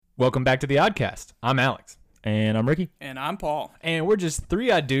Welcome back to the Oddcast. I'm Alex. And I'm Ricky. And I'm Paul. And we're just three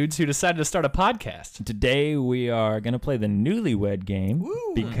odd dudes who decided to start a podcast. Today we are going to play the Newly Wed Game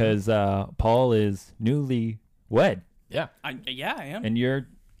because Paul is newly wed. Yeah. I am. And you're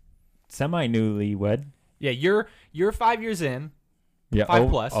semi-newly wed. Yeah, you're 5 years in. Yeah, 5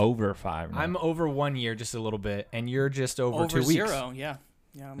 plus. Over 5 now. I'm over 1 year, just a little bit, and you're just over 2 weeks. 0, yeah.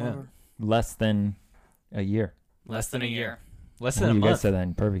 Yeah, I'm over. Less than a year. Less than a year. Less Well, than a you month. guys said that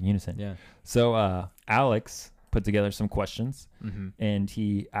in perfect unison. Yeah. So Alex put together some questions, and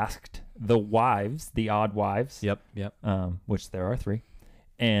he asked the wives, the odd wives. Yep. Which there are 3,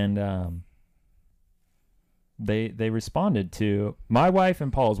 and they responded to my wife,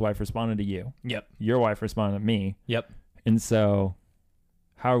 and Paul's wife responded to you. Yep. Your wife responded to me. Yep. And so,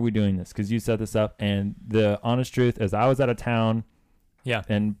 how are we doing this? Because you set this up, and the honest truth is, I was out of town. Yeah.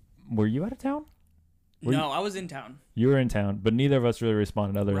 And were you out of town? No, I was in town. You were in town, but neither of us really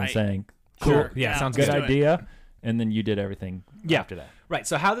responded other than saying, Cool. Sure. Yeah, sounds good good. idea. And then you did everything after that. Right.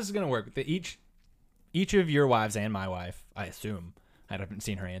 So how this is going to work? Each of your wives and my wife, I assume, I haven't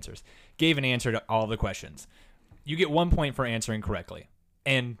seen her answers, gave an answer to all the questions. You get 1 point for answering correctly.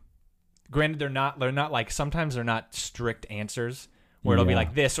 And granted, they're not like, sometimes they're not strict answers where it'll be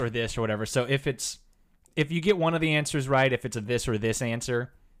like this or whatever. So if you get one of the answers right, if it's a this or this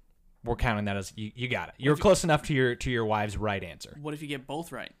answer, we're counting that as you got it. You're close enough to your wife's right answer. What if you get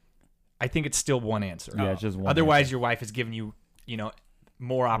both right? I think it's still one answer. Yeah, it's just one. Otherwise, answer. your wife has given you,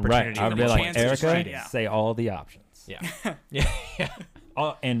 more opportunity. Right. I'd be like, chances, Erica, right? say all the options. Yeah. Yeah.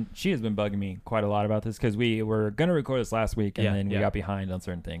 And she has been bugging me quite a lot about this because we were going to record this last week, and then we got behind on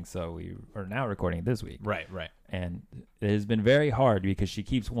certain things. So we are now recording it this week. Right. And it has been very hard because she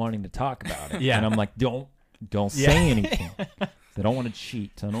keeps wanting to talk about it. Yeah. And I'm like, don't say anything. I don't want to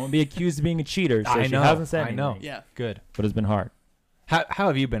cheat. I don't want to be accused of being a cheater. So she hasn't said anything. I know. Yeah. Good. But it's been hard. How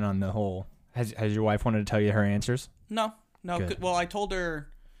have you been on the whole? Has your wife wanted to tell you her answers? No. Good. Well, I told her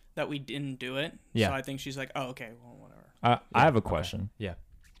that we didn't do it. Yeah. So I think she's like, oh, okay, well, whatever. I have a question. Yeah.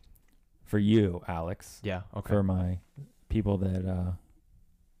 For you, Alex. Yeah. Okay. For my people that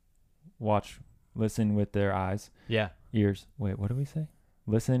listen with their eyes. Yeah. Ears. Wait, what do we say?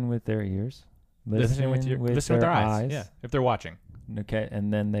 Listen with their ears. Listen with their eyes. Yeah. If they're watching. Okay,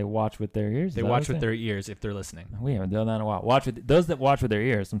 and then they watch with their ears. They watch with their ears if they're listening. We haven't done that in a while. Those that watch with their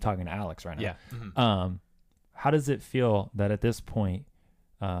ears. I'm talking to Alex right now. Yeah. Mm-hmm. How does it feel that at this point,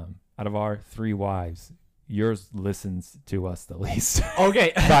 out of our 3 wives, yours listens to us the least?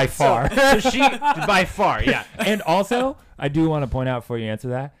 Okay, by far. So she by far, yeah. And also, I do want to point out before you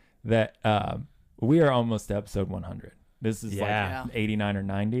answer that we are almost to episode 100. This is like 89 or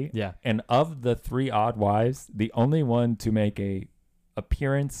 90. Yeah. And of the 3 odd wives, the only one to make a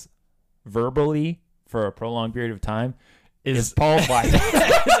appearance verbally for a prolonged period of time is Paul's wife.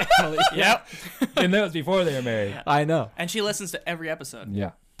 Yep. And that was before they were married. I know. And she listens to every episode.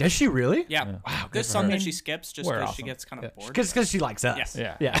 Yeah. Does she really? Yeah. Wow. There's some that she skips just because she gets kind of bored. Because she likes us.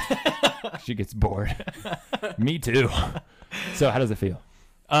 Yes. Yeah. She gets bored. Me too. So how does it feel?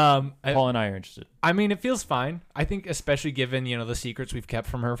 Paul and I are interested. I mean, it feels fine. I think, especially given the secrets we've kept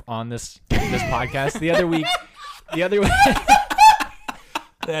from her on this podcast. The other week.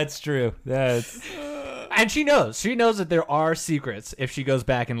 That's true. And she knows that there are secrets if she goes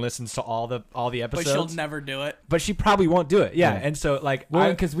back and listens to all the episodes. But she'll never do it. But she probably won't do it. Yeah. And so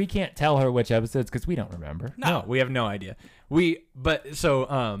because we can't tell her which episodes because we don't remember. No, we have no idea.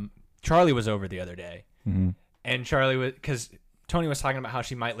 Charlie was over the other day, and Charlie was because Tony was talking about how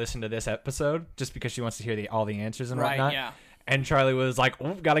she might listen to this episode just because she wants to hear all the answers and whatnot. Right, yeah. And Charlie was like,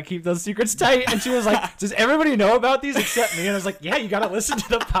 "Oh, gotta keep those secrets tight." And she was like, "Does everybody know about these except me?" And I was like, "Yeah, you gotta listen to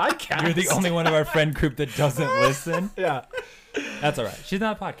the podcast." You're the only one of our friend group that doesn't listen. Yeah, that's all right. She's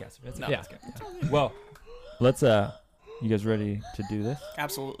not a podcaster. That's no. Yeah. Well, let's. You guys ready to do this?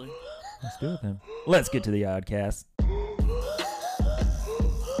 Absolutely. Let's do it then. Let's get to the Oddcast.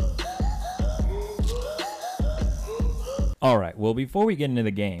 All right. Well, before we get into the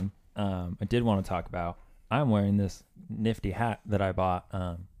game, I did want to talk about. I'm wearing this nifty hat that I bought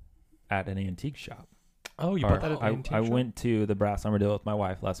at an antique shop. Oh, you bought that at an antique shop? I went to the Brass Armadillo with my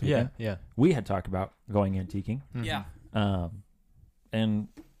wife last weekend. Yeah. We had talked about going antiquing. Mm-hmm. Yeah. And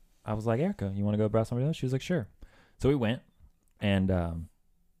I was like, Erica, you want to go to Brass Armadillo? She was like, sure. So we went, and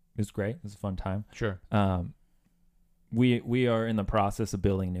it was great. It was a fun time. Sure. We are in the process of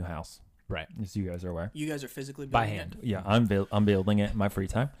building a new house. Right. As you guys are aware. You guys are physically by building hand. it? Yeah, I'm building it in my free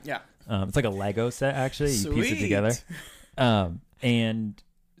time. Yeah. It's like a Lego set, actually. You piece it together. And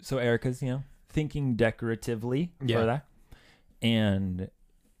so Erica's, thinking decoratively for that. And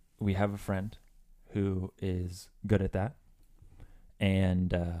we have a friend who is good at that.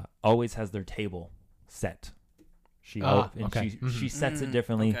 and always has their table set. She she sets it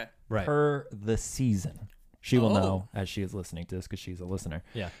differently per the season. She will know as she is listening to this because she's a listener.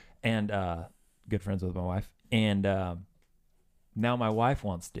 Yeah. And good friends with my wife. And now my wife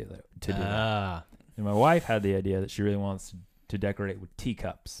wants to do that. And my wife had the idea that she really wants to decorate with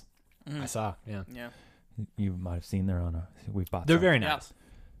teacups. I saw. Yeah. You might have seen we've bought They're some. very nice.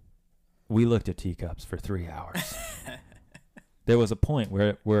 We looked at teacups for 3 hours. There was a point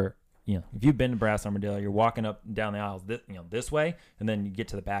where if you've been to Brass Armadillo, you're walking up and down the aisles this way, and then you get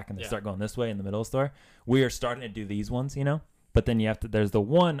to the back and they start going this way in the middle of the store. We are starting to do these ones, but then there's the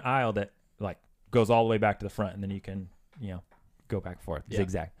one aisle that like goes all the way back to the front, and then you can, go back and forth,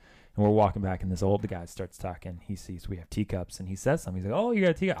 zigzag. And we're walking back, and this old guy starts talking. He sees we have teacups, and he says something. He's like, "Oh, you got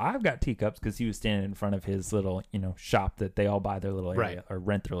a teacup? I've got teacups," because he was standing in front of his little, shop that they all buy their little area or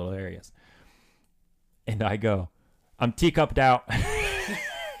rent their little areas. And I go, "I'm teacupped out,"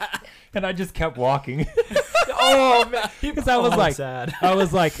 and I just kept walking. Oh man, because I was like, sad.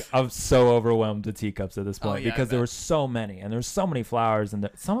 I'm so overwhelmed with teacups at this point because there were so many, and there's so many flowers, and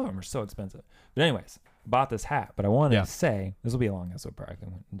some of them are so expensive. But anyways. Bought this hat, but I wanted to say, this will be a long episode, probably.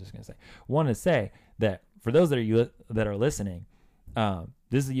 I'm just going to say, wanted to say that for those that are listening,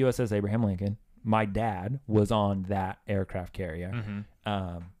 this is the USS Abraham Lincoln. My dad was on that aircraft carrier.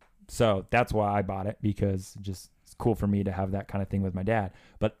 So that's why I bought it, because it's cool for me to have that kind of thing with my dad.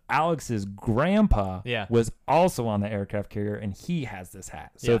 But Alex's grandpa was also on the aircraft carrier, and he has this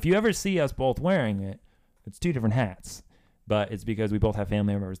hat. So if you ever see us both wearing it, it's two different hats, but it's because we both have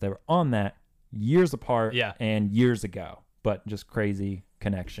family members that were on that years apart and years ago, but just crazy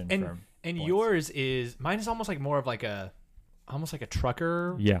connection. And yours is, mine is almost like more of like almost like a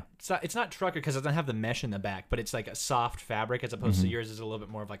trucker. Yeah. It's not trucker because it doesn't have the mesh in the back, but it's like a soft fabric as opposed to yours is a little bit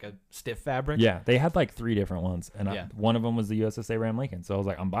more of like a stiff fabric. Yeah. They had like 3 different ones, and one of them was the USS Abraham Lincoln. So I was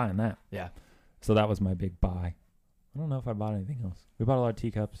like, I'm buying that. Yeah. So that was my big buy. I don't know if I bought anything else. We bought a lot of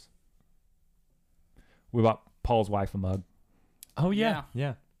teacups. We bought Paul's wife a mug. Oh, yeah.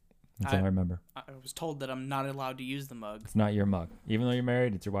 Yeah. That's all I remember. I was told that I'm not allowed to use the mug. It's not your mug. Even though you're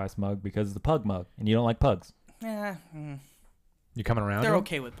married, it's your wife's mug because it's the pug mug, and you don't like pugs. Yeah. You coming around? They're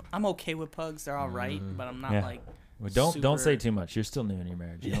okay with. I'm okay with pugs. They're all right, but I'm not like. Well, don't say too much. You're still new in your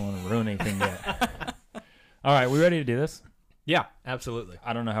marriage. You don't want to ruin anything yet. All right, we ready to do this? Yeah, absolutely.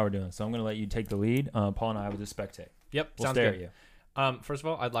 I don't know how we're doing, so I'm going to let you take the lead. Paul and I will just spectate. Yep, we'll sounds stare good. At you. First of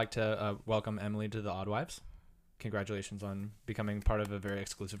all, I'd like to welcome Emily to the Odd Wives. Congratulations on becoming part of a very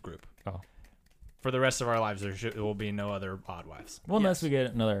exclusive group. Oh. For the rest of our lives, there will be no other Odd Wives. Well, unless we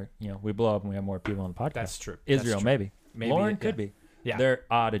get another, we blow up and we have more people on the podcast. That's true. Israel, That's true. maybe. Lauren could be. Yeah. They're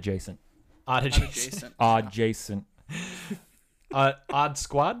odd adjacent. Odd adjacent. Odd adjacent. Odd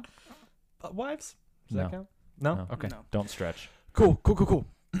squad wives? Does that count? No? No. Okay. No. Don't stretch. Cool.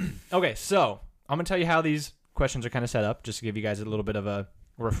 Okay, so I'm going to tell you how these questions are kind of set up, just to give you guys a little bit of a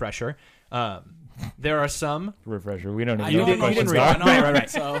refresher. There are some refresher. We don't even know what the questions are. Right.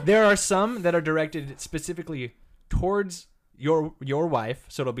 So. There are some that are directed specifically towards your wife.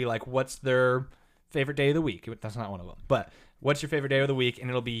 So it'll be like, what's their favorite day of the week? That's not one of them. But what's your favorite day of the week? And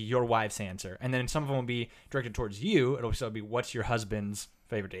it'll be your wife's answer. And then some of them will be directed towards you. It'll also be, what's your husband's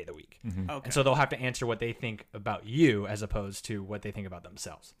favorite day of the week? Mm-hmm. Okay. And so they'll have to answer what they think about you as opposed to what they think about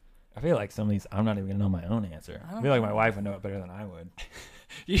themselves. I feel like some of these, I'm not even going to know my own answer. I feel like my wife would know it better than I would.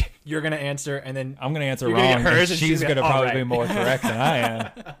 You're going to answer, and then I'm going to answer wrong, and she's going to probably be more correct than I am.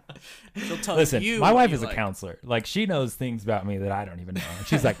 She'll tell Listen, you my wife is a counselor. Like, she knows things about me that I don't even know.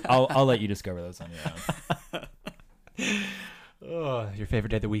 She's like, I'll let you discover those on your own. Oh, your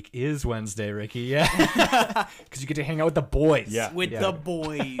favorite day of the week is Wednesday, Ricky. Yeah. Because you get to hang out with the boys. Yeah. With the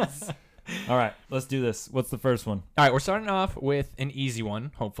boys. All right, let's do this. What's the first one? All right, we're starting off with an easy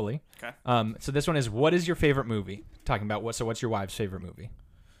one, hopefully. Okay. So this one is, what is your favorite movie? Talking about what's your wife's favorite movie?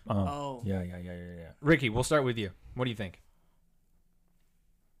 Yeah. Ricky, we'll start with you. What do you think?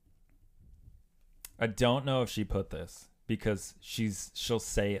 I don't know if she put this because she'll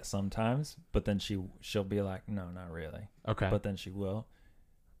say it sometimes, but then she'll be like, no, not really. Okay. But then she will.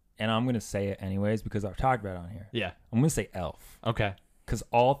 And I'm going to say it anyways because I've talked about it on here. Yeah. I'm going to say Elf. Okay. Because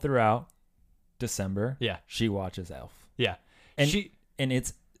all throughout December, she watches Elf. Yeah. And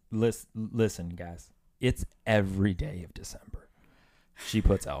it's, listen, guys, it's every day of December. She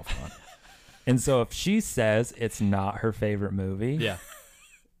puts Elf on. And so if she says it's not her favorite movie,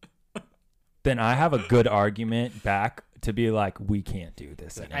 then I have a good argument back to be like, we can't do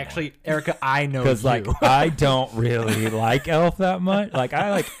this anymore. Actually, Erica, I know you. Because, like, I don't really like Elf that much. Like, I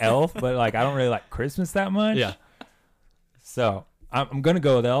like Elf, but, like, I don't really like Christmas that much. Yeah. So I'm going to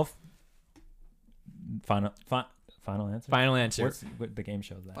go with Elf. Final Final answer? Final answer. What the game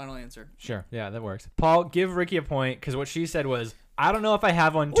shows that? Final answer. Sure. Yeah, that works. Paul, give Ricky a point because what she said was, I don't know if I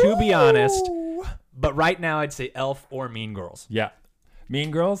have one, to be honest, but right now I'd say Elf or Mean Girls. Yeah.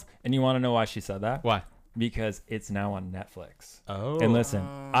 Mean Girls. And you want to know why she said that? Why? Because it's now on Netflix. Oh. And listen,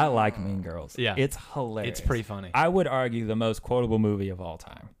 I like Mean Girls. Yeah. It's hilarious. It's pretty funny. I would argue the most quotable movie of all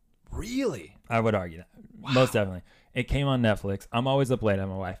time. Really? I would argue that. Wow. Most definitely. It came on Netflix. I'm always up late at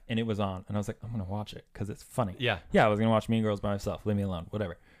my wife, and it was on. And I was like, I'm going to watch it because it's funny. Yeah. Yeah, I was going to watch Mean Girls by myself. Leave me alone.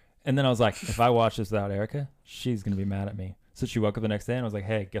 Whatever. And then I was like, if I watch this without Erica, she's going to be mad at me. So she woke up the next day, and I was like,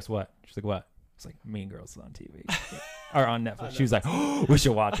 hey, guess what? She's like, what? It's like, Mean Girls is on TV. Or on Netflix. She was like, oh, we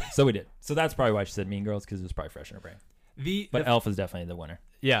should watch it. So we did. So that's probably why she said Mean Girls, because it was probably fresh in her brain. But Elf is definitely the winner.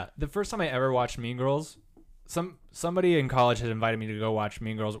 Yeah. The first time I ever watched Mean Girls, somebody in college had invited me to go watch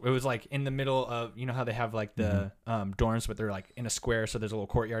Mean Girls. It was like in the middle of, you know how they have like the dorms, but they're like in a square, so there's a little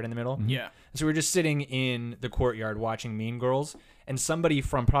courtyard in the middle. Yeah. And so we were just sitting in the courtyard watching Mean Girls, and somebody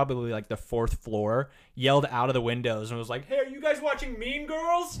from probably like the 4th floor yelled out of the windows and was like, hey, are you guys watching Mean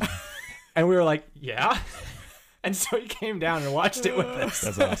Girls? And we were like, yeah. And so he came down and watched it with us.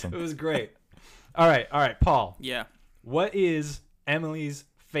 That's awesome. It was great. All right, Paul. Yeah. What is Emily's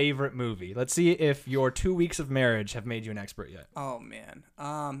favorite movie? Let's see if your 2 weeks of marriage have made you an expert yet. Oh man.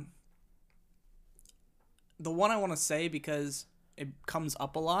 The one I want to say because it comes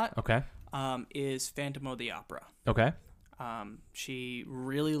up a lot. Okay. Is Phantom of the Opera. Okay. She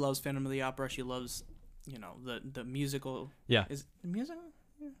really loves Phantom of the Opera. She loves, the musical. Yeah. Is it the musical?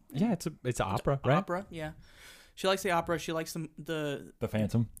 Yeah, it's an opera, right? Opera, yeah. She likes the opera. She likes the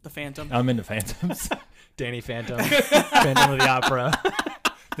Phantom. The Phantom. I'm into Phantoms. Danny Phantom. Phantom of the Opera.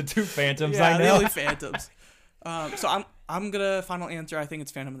 The two Phantoms yeah, I know. the only Phantoms. So I'm gonna final answer. I think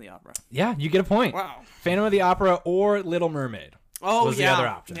it's Phantom of the Opera. Yeah, you get a point. Wow. Phantom of the Opera or Little Mermaid. Oh, was the other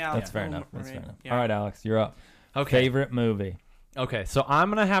option. Yeah, That's fair Little enough. That's Mermaid. fair enough. Yeah. All right, Alex, you're up. Okay. Favorite movie. Okay, so I'm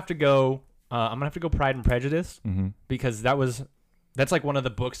gonna have to go. Pride and Prejudice because that's like one of the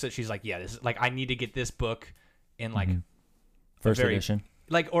books that she's like, yeah, this is like I need to get this book in like first edition,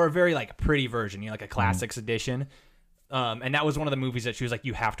 like or a very like pretty version, like a classics edition. And that was one of the movies that she was like,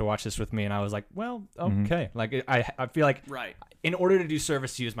 you have to watch this with me, and I was like, well, okay. Like I feel like right. In order to do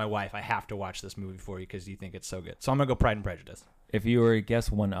service to you as my wife, I have to watch this movie for you because you think it's so good. So I'm gonna go Pride and Prejudice. If you were to guess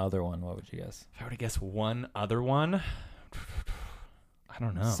one other one, what would you guess? If I were to guess one other one, I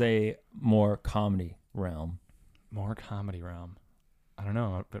don't know. Say more comedy realm. More comedy realm. I don't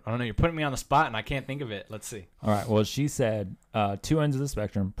know. You're putting me on the spot, and I can't think of it. Let's see. All right. Well, she said two ends of the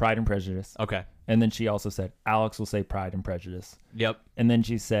spectrum, Pride and Prejudice. Okay. And then she also said Alex will say Pride and Prejudice. Yep. And then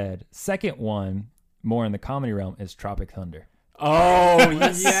she said second one, more in the comedy realm, is Tropic Thunder. Oh,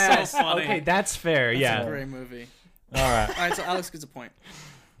 yes. So funny. Okay, that's fair. That's a great movie. All right. All right, so Alex gets a point.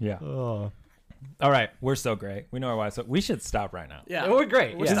 Yeah. Oh. All right. We're so great. We know our wives. So we should stop right now. Yeah. We're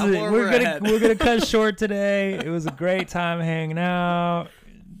great. We're Yeah. stop where we're ahead. We're gonna cut short today. It was a great time hanging out.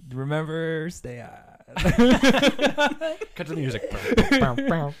 Remember, stay out. Cut to the music.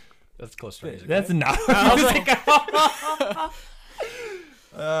 That's close to music. That's right? not.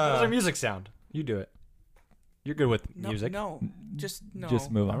 How's our music sound? You do it. You're good with music. No. Just no.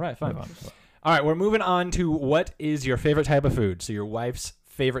 Just move on. All right, fine. Move on. All right, we're moving on to what is your favorite type of food? So your wife's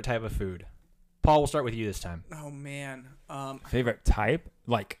favorite type of food. Paul, we'll start with you this time. Oh man. Favorite type,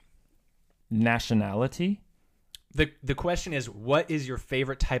 like nationality. The question is, what is your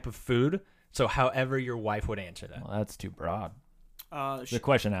favorite type of food? So however your wife would answer that. Well, that's too broad. The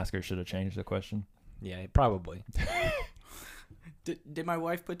question asker should have changed the question. Yeah, probably. Did my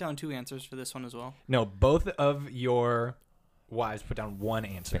wife put down 2 answers for this one as well? No, both of your wives put down one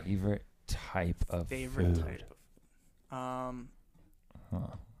answer. Favorite type of Favorite food. type of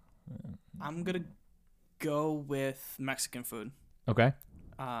I'm gonna go with Mexican food. Okay.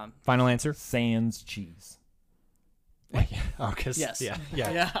 Final answer? Sans cheese. Oh, 'cause Yes. Yeah.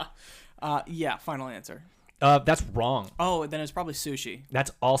 Yeah. Final answer. That's wrong. Oh, then it's probably sushi.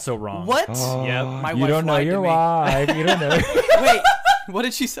 That's also wrong. What? Yep. My You wife don't know lied to your me. wife. You don't know. Wait, what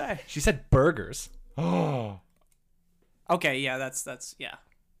did she say? She said burgers. Oh. Okay, yeah, that's yeah.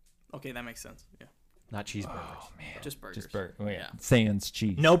 Okay, that makes sense. Yeah, Not cheeseburgers. Oh man. just burgers. Just burger. Wait. Yeah. Sans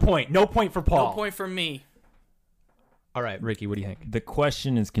cheese. No point. No point for Paul. No point for me. All right, Ricky, what do you think? The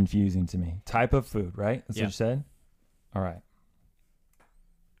question is confusing to me. Type of food, right? That's Yeah. what you said? All right.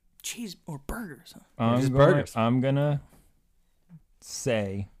 Cheese or burgers? Huh? Burgers. I'm going to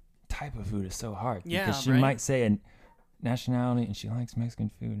say type of food is so hard. Yeah, because she right? might say a nationality and she likes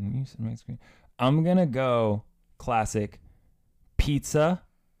Mexican food and you said Mexican. I'm going to go classic pizza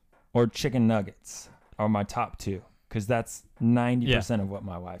or chicken nuggets are my top 2 because that's 90% of what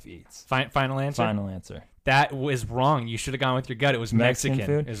my wife eats. Final answer? Final answer. That was wrong. You should have gone with your gut. It was Mexican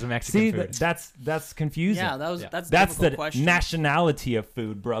food. It was Mexican food. That's confusing. Yeah, that's the question. nationality of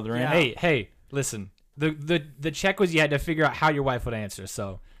food, brother. Yeah. Hey, listen. The check was you had to figure out how your wife would answer.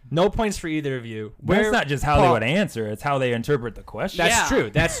 So no points for either of you. That's not just how they would answer; it's how they interpret the question. That's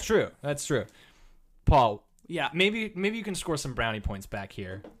true. That's true. Paul. Yeah. Maybe you can score some brownie points back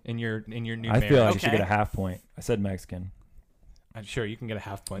here in your new. I feel like you should get a half point. I said Mexican. I'm sure you can get a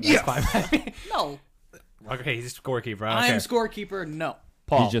half point. That's fine. No. Okay, he's scorekeeper. I'm scorekeeper. No.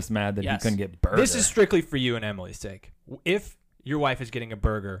 Paul. He's just mad that he couldn't get burger. This is strictly for you and Emily's sake. If your wife is getting a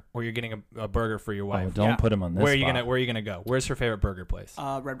burger, or you're getting a burger for your wife, don't put him on this. Where are you gonna go? Where's her favorite burger place?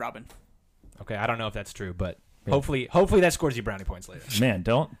 Red Robin. Okay, I don't know if that's true, but hopefully that scores you brownie points later. Man,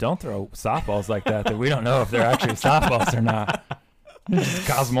 don't throw softballs like that we don't know if they're actually softballs or not. Just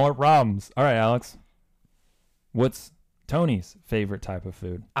cause more problems. All right, Alex. What's Tony's favorite type of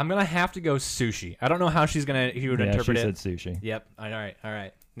food? I'm gonna have to go sushi. I don't know how he would interpret it. She said sushi. Yep. All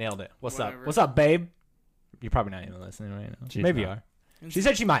right. Nailed it. What's up, babe? You're probably not even listening right now. Maybe you are. She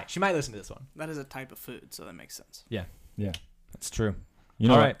said she might. She might listen to this one. That is a type of food, so that makes sense. Yeah. Yeah. That's true. You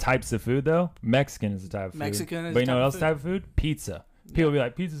know what types of food, though? Mexican is a type of food. Mexican is But you know what else food? type of food? Pizza. People will be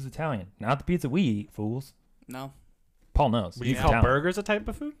like, pizza's Italian. Not the pizza we eat, fools. No. Paul knows. Would you He's call Italian. burgers a type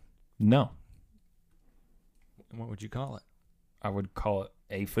of food? No. What would you call it? I would call it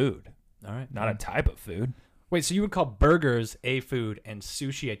a food. All right. Not a type of food. Wait, so you would call burgers a food and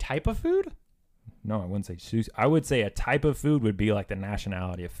sushi a type of food? No, I wouldn't say sushi. I would say a type of food would be like the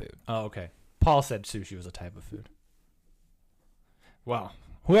nationality of food. Oh, okay. Paul said sushi was a type of food. Wow.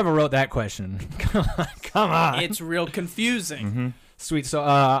 Whoever wrote that question, come on. It's real confusing. Mm-hmm. Sweet. So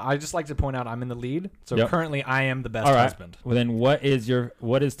I just like to point out I'm in the lead. So currently I am the best husband. Well, then what is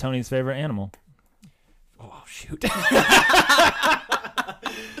Tony's favorite animal? Oh, shoot.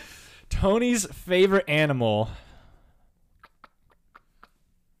 Tony's favorite animal.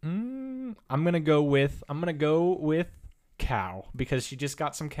 I'm gonna go with cow because she just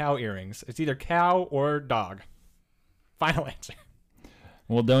got some cow earrings. It's either cow or dog. Final answer.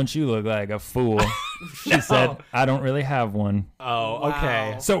 Well, don't you look like a fool? She said, I don't really have one. Oh, Wow.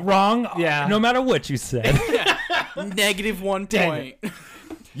 okay. So wrong. Yeah. No matter what you said. -1 point.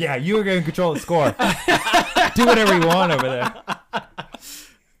 Yeah, you were going to control the score. Do whatever you want over there.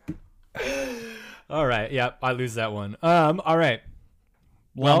 All right. Yep. I lose that one. All right.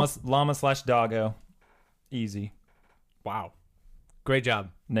 Well, Llama/doggo. Easy. wow. Great job.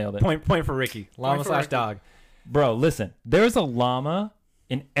 Nailed it. Point for Ricky. Llama/dog. Bro, listen. There's a llama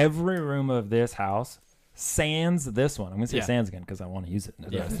in every room of this house. Sans this one. I'm going to say sans again because I want to use it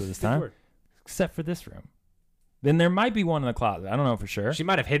the rest of this time. Except for this room. Then there might be one in the closet. I don't know for sure. She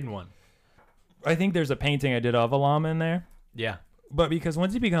might have hidden one. I think there's a painting I did of a llama in there. Yeah. But because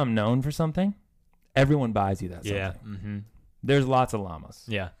once you become known for something, everyone buys you that something. Yeah. Mm-hmm. There's lots of llamas.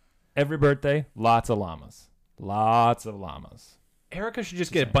 Yeah. Every birthday, lots of llamas. Lots of llamas. Erica should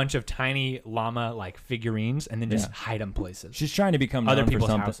just get a bunch of tiny llama like figurines and then just hide them places. She's trying to become Other known for people's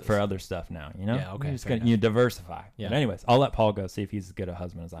something houses. for other stuff now, you know? Yeah, okay, You're just fair gonna, you diversify. Yeah. But anyways, I'll let Paul go see if he's as good a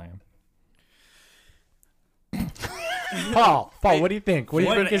husband as I am. Paul, what do you think? What do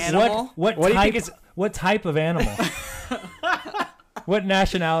you think is animal? What do you type, think is what type of animal? What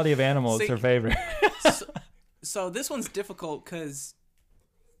nationality of animal is See- her favorite? So this one's difficult because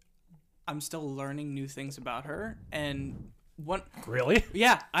I'm still learning new things about her, and really?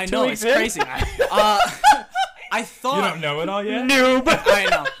 Yeah, I 2 know weeks it's in? crazy. I thought know it all yet? Noob. I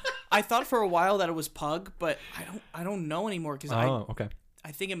know. I thought for a while that it was pug, but I don't know anymore because Okay.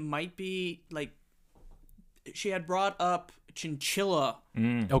 I think it might be like she had brought up chinchilla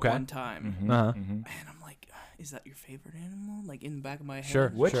Okay. one time, Uh-huh. and I'm like, is that your favorite animal? Like in the back of my head. Sure.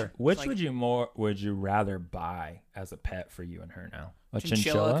 Which Like- would you rather buy as a pet for you and her now? A Chinchilla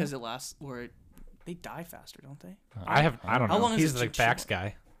chinchilla? because it lasts they die faster, don't they? I don't How know. long is He's a the chinchilla? facts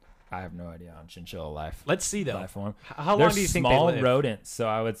guy. I have no idea on chinchilla life. Let's see though. Life form. How They're long do you think small they live? rodents, so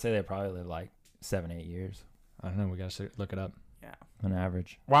I would say they probably live like 7-8 years I don't know. We gotta look it up. Yeah. on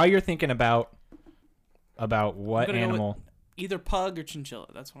average. While you're thinking about what I'm gonna go with animal? either pug or chinchilla.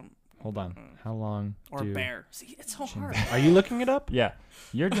 That's one. Hold on. How long? Or bear. See, it's so hard. Are you looking it up? Yeah,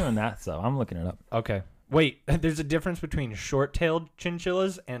 you're doing that, so I'm looking it up. Okay. Wait. There's a difference between short-tailed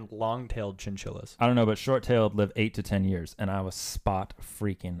chinchillas and long-tailed chinchillas. I don't know, but short-tailed live 8 to 10 years, and I was spot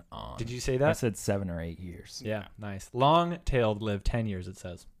freaking on. Did you say I that? said 7 or 8 years. Yeah. Nice. Long-tailed live 10 years. It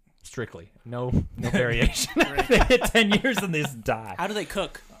says strictly. No variation. They hit 10 years and they just die. How do they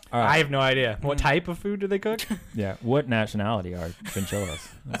cook? All I right. have no idea. What type of food do they cook? Yeah. What nationality are chinchillas?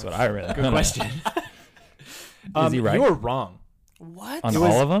 That's what I really Good question. Is he right? You were wrong. What? On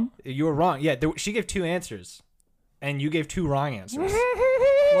all of them? You were wrong. Yeah, she gave 2 answers, and you gave 2 wrong answers.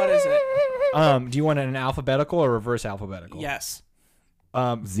 What is it? Do you want an alphabetical or reverse alphabetical? Yes.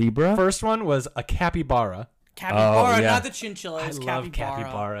 Zebra? First one was a capybara. Capybara, yeah. not the chinchilla. I It's love capybara.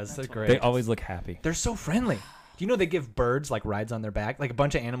 capybaras. They're great. They always look happy. They're so friendly. Do you know they give birds like rides on their back? Like a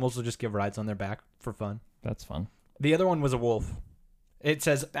bunch of animals will just give rides on their back for fun. That's fun. The other one was a wolf. It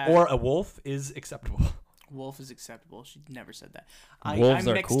says, Bad. or a wolf is acceptable. Wolf is acceptable. She never said that. Wolves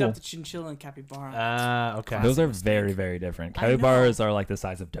I are mixed cool. up the chinchilla and capybara. Okay. Those are mistake. very, very different. I know. Capybaras are like the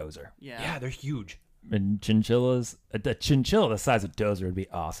size of Dozer. Yeah, they're huge. And chinchillas, a chinchilla the size of Dozer would be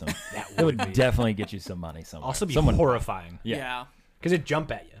awesome. That would definitely get you some money somewhere. Also be Someone, horrifying. Yeah. Because it'd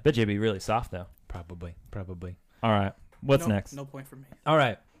jump at you. Bet you it'd be really soft though. Probably. All right. What's No- next? No point for me. All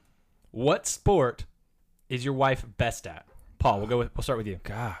right. What sport is your wife best at? Paul, we'll start with you.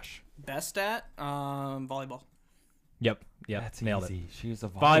 Gosh. Best at volleyball. Yep. That's Nailed easy. She was a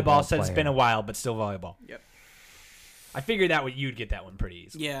Volleyball said it's player. been a while, but still volleyball. Yep. I figured you'd get that one pretty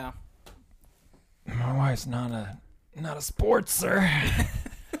easy. Yeah. My wife's not a sports sir.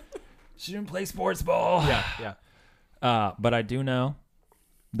 She didn't play sports ball. Yeah. But I do know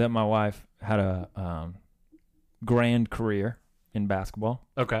that my wife had a grand career in basketball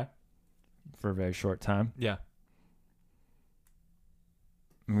Okay. for a very short time. Yeah.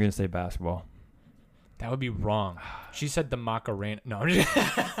 I'm gonna say basketball. That would be wrong. She said the Macarena. No.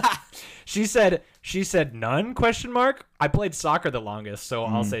 She said none? Question mark. I played soccer the longest, so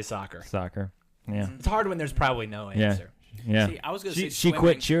I'll say soccer. Soccer. Yeah. It's hard when there's probably no Yeah. answer. Yeah. See, I was gonna say She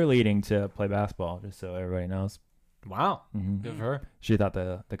quit swimming. cheerleading to play basketball, just so everybody knows. Wow. Mm-hmm. Good for her. She thought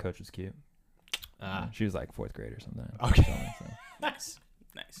the coach was cute. She was like 4th grade or something. Okay. So,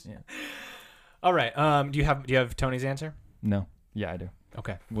 Nice. yeah. All right. Do you have Tony's answer? No. Yeah, I do.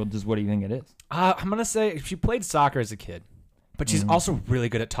 Okay. Well, just what do you think it is? I'm gonna say she played soccer as a kid, but she's also really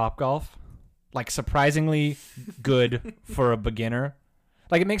good at Topgolf. Like surprisingly good for a beginner.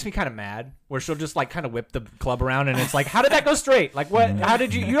 Like it makes me kind of mad where she'll just like kind of whip the club around and it's like, how did that go straight? Like what? How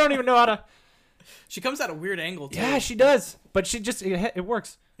did you? You don't even know how to. She comes at a weird angle too. Yeah, she does. But she just it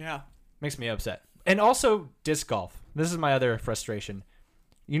works. Yeah. Makes me upset. And also disc golf. This is my other frustration.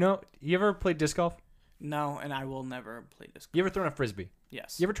 You know, you ever played disc golf? No, and I will never play this. You ever thrown a frisbee?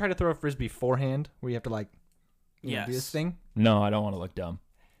 Yes. You ever try to throw a frisbee forehand where you have to like, you know, do this Yes. thing? No, I don't want to look dumb.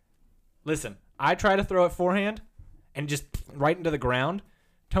 Listen, I try to throw it forehand and just right into the ground.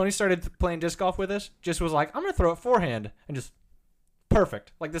 Tony started playing disc golf with us. Just was like, I'm gonna throw it forehand and just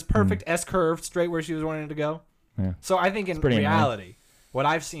perfect, like this perfect S curve straight where she was wanting it to go. Yeah. So I think in pretty reality, what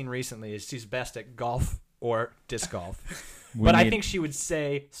I've seen recently is she's best at golf or disc golf. But I think she would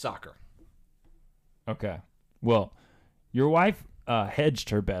say soccer. Okay. Well, your wife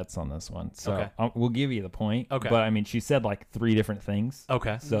hedged her bets on this one, so Okay. we'll give you the point. Okay. But I mean, she said like 3 different things.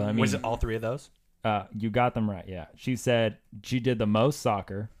 Okay. So I mean, Was it all 3 of those? you got them right. Yeah. She said she did the most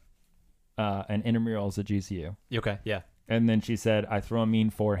soccer and intramurals at GCU, Okay. Yeah. and then she said I throw a mean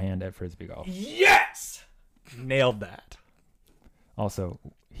forehand at frisbee golf. Yes. Nailed that. Also,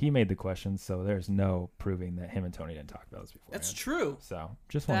 he made the questions, so there's no proving that him and Tony didn't talk about this before. That's true. So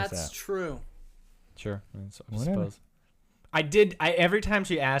just want to say That's that. true. Sure. I Whatever. suppose. I did. Every time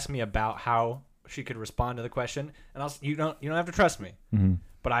she asked me about how she could respond to the question, and you don't have to trust me, Mhm.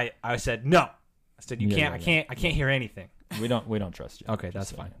 but I said no. I said you Yeah, can't. yeah, I can't hear anything. We don't trust you. Okay, Just that's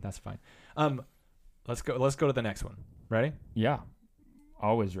so fine. you know. That's fine. Let's go to the next one. Ready? Yeah.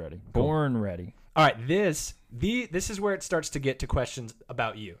 Always ready. Cool. Born ready. All right. This is where it starts to get to questions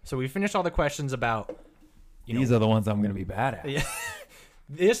about you. So we finished all the questions about. These are the ones I'm going to be bad at. Yeah.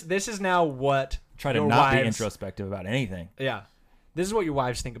 This is now what Try to your not be wives- introspective about anything. Yeah. This is what your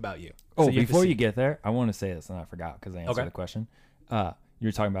wives think about you. Oh, So you have to before see- you get there, I want to say this, and I forgot because I answered Okay. the question. You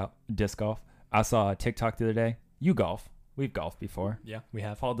were talking about disc golf. I saw a TikTok the other day. You golf. We've golfed before. Yeah, we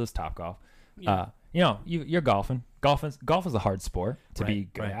have. Followed this Top Golf. Yeah. You're golfing. Golf is a hard sport to be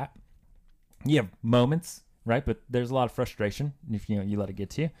Right, good right. at. You have moments, right? But there's a lot of frustration if you let it get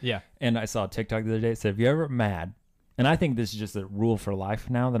to you. Yeah. And I saw a TikTok the other day. It said, if you're ever mad, and I think this is just a rule for life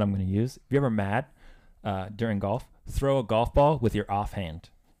now that I'm going to use. If you're ever mad during golf, throw a golf ball with your offhand.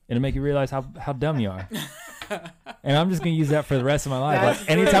 It'll make you realize how dumb you are. And I'm just going to use that for the rest of my life. That's Like,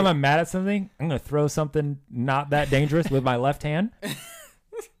 anytime I'm mad at something, I'm going to throw something not that dangerous with my left hand,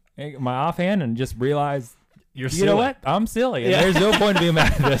 my offhand, and just realize, You're you know what? I'm silly. And Yeah. there's no point in being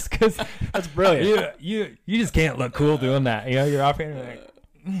mad at this because That's brilliant. you just can't look cool doing that. Your offhand.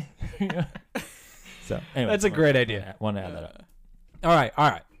 Like, so anyway, That's a great idea. Want to add that up? All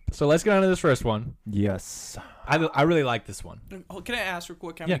right. So let's get on to this first one. Yes. I really like this one. Oh, can I ask real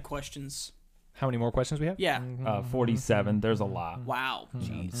quick how Yeah. many questions? how many more questions we have? Yeah. 47. There's a lot. Wow.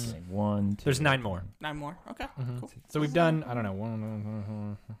 Jeez. 1, 2. There's 9 more. 9 more. Okay. Cool. So we've done, I don't know,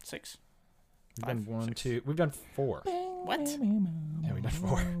 1, 6. we've done 1, 6. 2, we've done 4. What? Yeah, we've done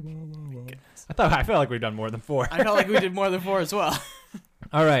 4. I felt like we've done more than 4. I felt like we did more than 4 as well.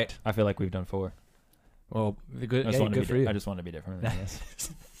 All right. I feel like we've done 4. Well, good, I just want to good for you. I just want to be different. I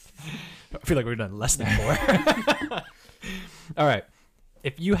guess. I feel like we've done less than 4. All right.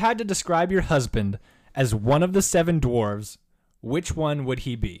 If you had to describe your husband as one of the 7 dwarves, which one would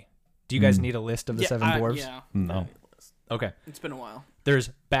he be? Do you guys need a list of the 7 dwarves? Yeah. No. Okay. It's been a while. There's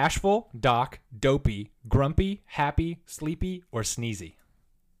bashful, doc, dopey, grumpy, happy, sleepy, or sneezy.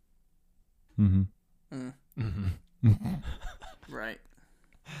 Right.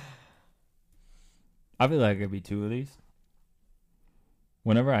 I feel like it'd be 2 of these.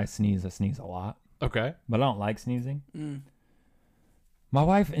 Whenever I sneeze a lot. Okay. But I don't like sneezing. My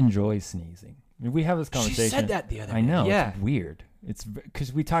wife enjoys sneezing. I mean, we have this conversation. She said that the other day. I know. Yeah. It's weird. It's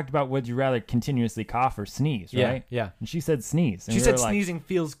because we talked about would you rather continuously cough or sneeze, right? Yeah. And she said sneeze. And She we said were like, sneezing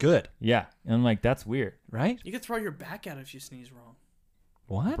feels good, yeah. And I'm like, that's weird. right? You could throw your back out if you sneeze wrong.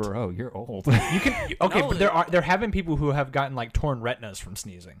 What? Bro, you're old. You can. Okay, No, but there have been people who have gotten like torn retinas from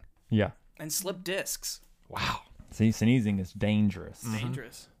sneezing. Yeah. And slip discs. Wow. See, sneezing is dangerous.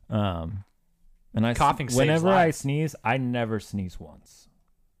 Dangerous. And Coughing saves whenever I lives. sneeze, I never sneeze once.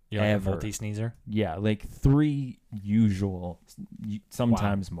 You're like a Ever. multi-sneezer? Yeah, like 3 usual,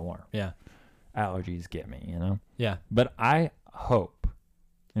 sometimes more. Yeah. Allergies get me, you know? Yeah. But I hope,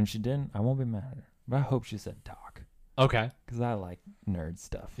 and if she didn't, I won't be mad at her. But I hope she said doc. Okay. Because I like nerd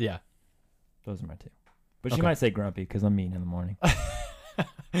stuff. Yeah. Those are my 2. But she Okay. might say grumpy because I'm mean in the morning.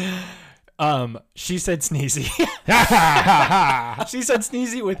 She said sneezy. She said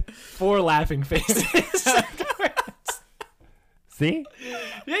sneezy with 4 laughing faces. See?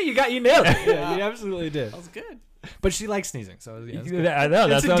 Yeah, you nailed it. Yeah, you absolutely did. That was good. But she likes sneezing, so yeah, it's good. I know.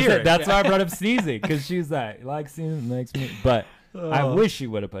 That's It's what I'm saying. endearing, That's yeah. why I brought up sneezing because she's like, likes sneezing, likes me. But I wish she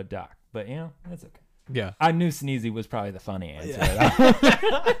would have put doc. But, you know, that's okay. Yeah. I knew sneezy was probably the funny answer.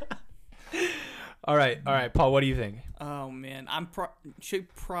 Yeah. All right, Paul. What do you think? Oh man,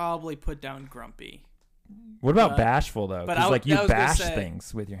 should probably put down grumpy. What about bashful, though? but Because, like, you I was gonna bash say-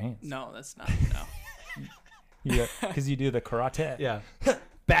 things with your hands. No, that's not. No. Because you do the karate. Yeah.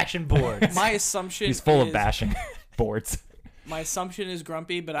 Bashing boards. My assumption. He's full is, of bashing boards. My assumption is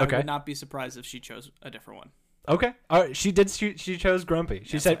grumpy, but I Okay. would not be surprised if she chose a different one. Okay. All right. She did. She chose grumpy.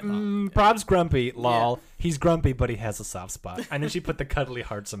 She That's said, what I thought. "Prob's grumpy. Lol. He's grumpy, but he has a soft spot." And then she put the cuddly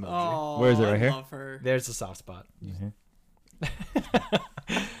hearts emoji. Oh, Where is it, right I here? love her. There's the soft spot. Mm-hmm.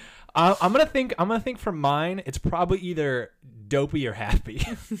 I'm gonna think for mine. It's probably either dopey or happy.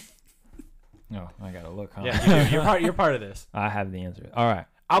 Oh, I gotta look, huh? Yeah, you're part of this. I have the answer. All right.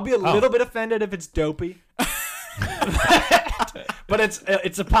 I'll be a little bit offended if it's dopey, but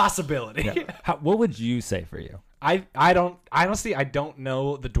it's a possibility. Yeah. What would you say for you? I don't honestly I don't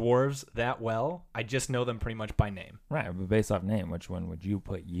know the dwarves that well. I just know them pretty much by name. Right, but based off name, which one would you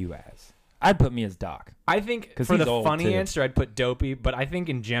put you as? I'd put me as Doc. I think 'Cause for he's the old, funny too. answer I'd put dopey, but I think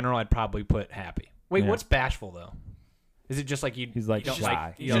in general I'd probably put happy. Wait, Yeah. what's bashful though? Is it just like you? He's like you don't shy.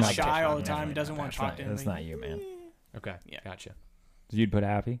 Like, He's you don't just like shy all the different- time. He doesn't want to talk to That's anybody. not you, man. Okay, Yeah. gotcha. So you'd put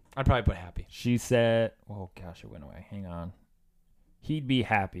happy? I'd probably put happy. She said, oh gosh, it went away. Hang on. He'd be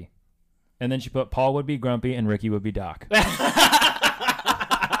happy. And then she put Paul would be grumpy and Ricky would be Doc.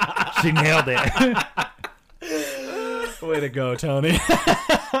 She nailed it. Way to go, Tony.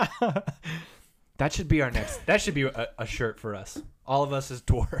 That should be our next. That should be a shirt for us. All of us as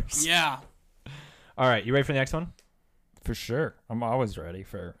dwarves. Yeah. All right, you ready for the next one? For sure. I'm always ready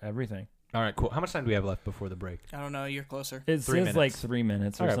for everything. All right, cool. How much time do we have left before the break? I don't know. You're closer. It 3 says like minutes. 3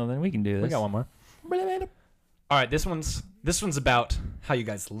 minutes or All right. something. We can do this. We got one more. All right, this one's about how you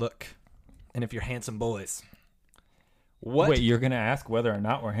guys look, and if you're handsome boys. What? Wait, you're going to ask whether or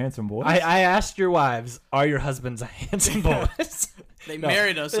not we're handsome boys? I asked your wives, are your husbands handsome boys? They No.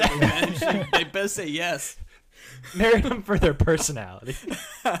 married us. So they best say yes. Marry them for their personality.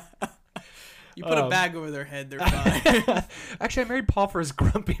 You put a bag over their head, they're fine. Actually, I married Paul for his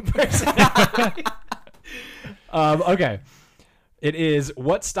grumpy personality. Okay. It is,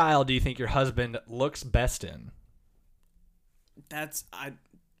 what style do you think your husband looks best in? That's I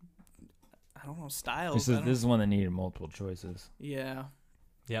don't know styles. This is one that needed multiple choices. Yeah.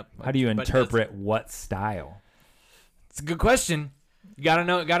 Yep. How do you But interpret what style? It's a good question. You gotta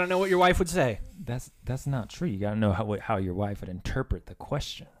know what your wife would say. That's not true. You got to know how your wife would interpret the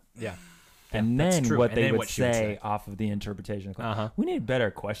question. Yeah. And that's then true. what And they then would what she would say say. off of the interpretation of the question. Uh-huh. We need a better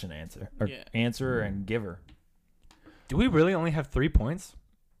question answer. Or Yeah. answerer and giver. Do we really only have 3 points?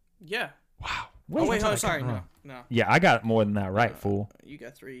 Yeah. Wow. Oh wait, sorry, no. Yeah, I got more than that right, fool. You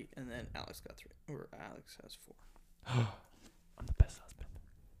got 3, and then Alex got 3, or Alex has 4. I'm the best husband.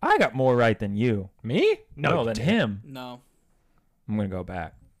 I got more right than you. Me? No, than him. No. I'm gonna go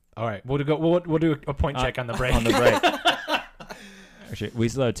back. All right, we'll do a point check on the break. On the break. Actually, we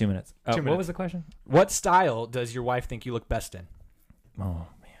still have 2 minutes. 2 minutes. What was the question? What style does your wife think you look best in? Oh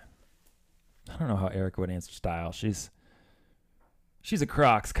man, I don't know how Erica would answer style. She's a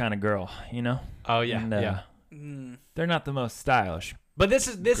Crocs kind of girl, you know. Oh yeah, and, yeah. They're not the most stylish. But this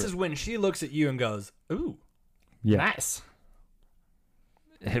is when she looks at you and goes, "Ooh, yeah, nice."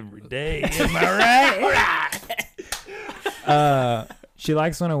 Every day, am I right? She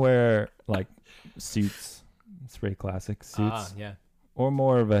likes when I wear like suits. It's pretty classic suits. Yeah. Or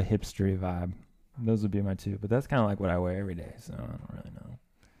more of a hipstery vibe. Those would be my 2. But that's kind of like what I wear every day, so I don't really know.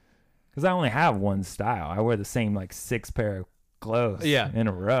 Because I only have one style. I wear the same like 6 pair of clothes in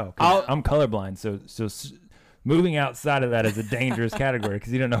a row. I'm colorblind, so moving outside of that is a dangerous category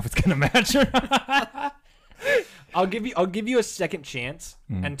because you don't know if it's gonna match or not. I'll give you a second chance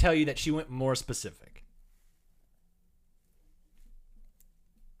and tell you that she went more specific.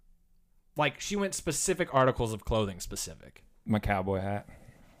 Like she went specific articles of clothing specific. My cowboy hat.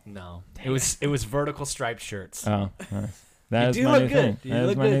 No, it was vertical striped shirts. Oh, nice. That is my new thing. That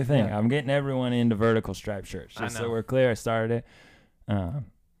is my new thing. Yeah. I'm getting everyone into vertical striped shirts. Just so we're clear, I started it.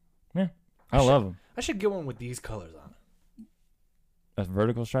 Yeah, I love them. I should get one with these colors on it. A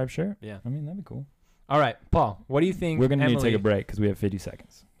vertical striped shirt? Yeah. I mean, that'd be cool. All right, Paul, what do you think? We're going to need to take a break because we have 50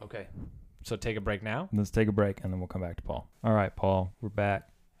 seconds. Okay. So take a break now? Let's take a break, and then we'll come back to Paul. All right, Paul, we're back.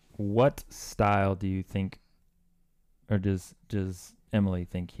 What style do you think, or does Emily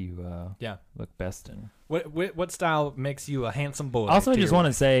think you look best in? What style makes you a handsome boy? Also, I just want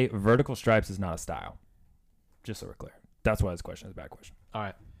to say vertical stripes is not a style. Just so we're clear. That's why this question is a bad question. All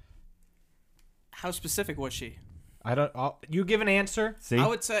right. How specific was she? You give an answer. See, I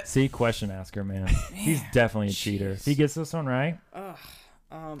would say. Question asker, man. He's definitely a cheater. If he gets this one right,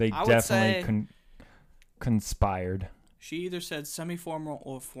 they definitely conspired. She either said semi-formal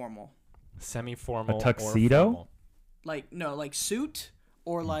or formal. Semi-formal. A tuxedo? Or formal. Like suit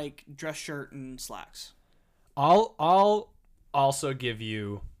or like dress shirt and slacks. I'll also give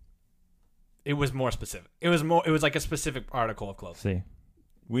you. It was more specific. It was like a specific article of clothing. See,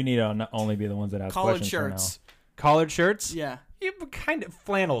 we need to not only be the ones that ask collared questions shirts. Collared shirts? Yeah. Kind of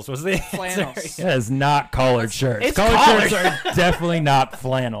flannels was the flannels. answer. Yeah, it's not collared shirts. It's collared shirts are definitely not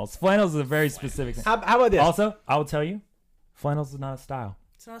flannels. Flannels is a very specific thing. How about this? Also, I will tell you, flannels is not a style.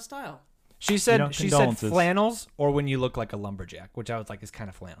 It's not a style. She said flannels or when you look like a lumberjack, which I was like is kind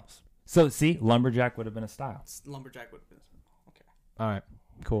of flannels. So see, lumberjack would have been a style. Lumberjack would have been. Okay. All right.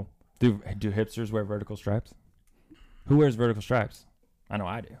 Cool. Do hipsters wear vertical stripes? Who wears vertical stripes? I know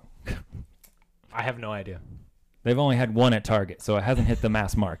I do. I have no idea. They've only had one at Target, so it hasn't hit the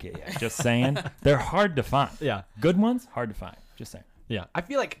mass market yet. Just saying. They're hard to find. Yeah. Good ones, hard to find. Just saying. Yeah. I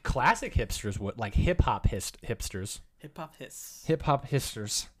feel like classic hipsters would, like hip-hop hipsters. Hip-hop hiss. Hip-hop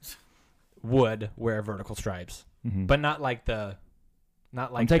hipsters would wear vertical stripes. Mm-hmm. But not like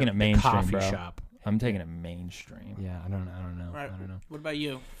I'm taking it mainstream, coffee bro. shop. I'm taking it mainstream. Yeah, I don't know. Right. I don't know. What about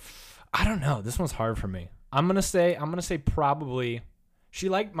you? I don't know. This one's hard for me. I'm gonna say probably. She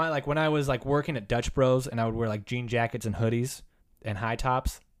liked my when I was like working at Dutch Bros and I would wear like jean jackets and hoodies and high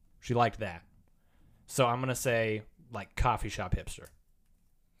tops. She liked that. So I'm gonna say like coffee shop hipster.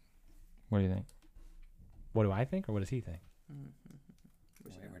 What do you think? What do I think, or what does he think?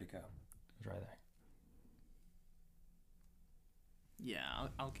 Where'd it go? It's right there. Yeah,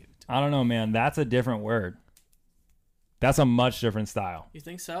 I'll give it to him. I don't know, man. That's a different word. That's a much different style. You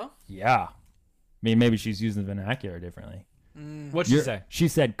think so? Yeah. I mean, maybe she's using the vernacular differently. What'd she say? She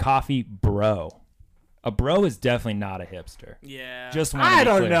said coffee bro. A bro is definitely not a hipster. Yeah. Just I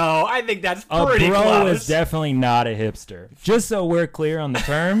don't know. I think that's pretty close. A bro close. is definitely not a hipster. Just so we're clear on the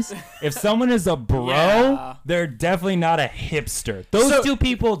terms, if someone is a bro, they're definitely not a hipster. Those two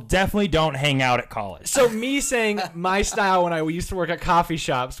people definitely don't hang out at college. So me saying my style when I used to work at coffee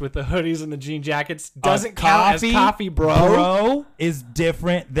shops with the hoodies and the jean jackets doesn't count as coffee bro. Bro is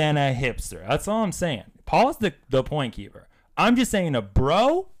different than a hipster. That's all I'm saying. Paul's the point keeper. I'm just saying a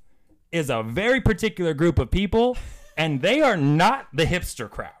bro is a very particular group of people, and they are not the hipster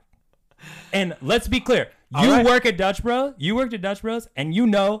crowd. And let's be clear. You work at Dutch Bros, and you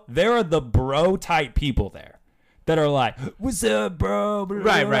know there are the bro type people there that are like, what's up, bro?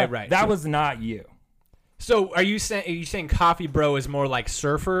 Right. That was not you. So are you saying coffee bro is more like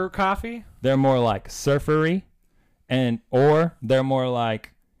surfer coffee? They're more like surfery, or they're more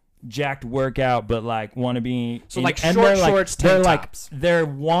like jacked workout, but like want to be short shorts, tank tops. They're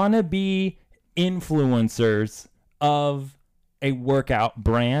wanna be influencers of a workout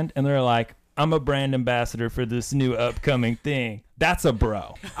brand, and they're like, I'm a brand ambassador for this new upcoming thing. That's a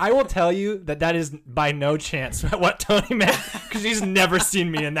bro. I will tell you that is by no chance what Tony meant, because he's never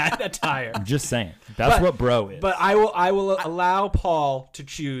seen me in that attire. I'm just saying. That's what bro is. But I will allow Paul to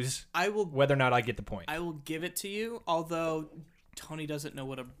choose whether or not I get the point. I will give it to you, although Tony doesn't know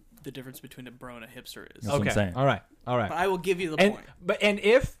what the difference between a bro and a hipster is. That's what I'm saying. All right. But I will give you the point.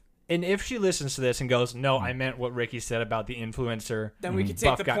 And if she listens to this and goes, no, I meant what Ricky said about the influencer, then we can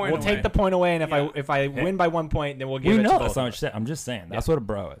take the point away. We'll take the point away, and if I win by 1 point, then we'll give it to both. That's not what she said. I'm just saying. That's what a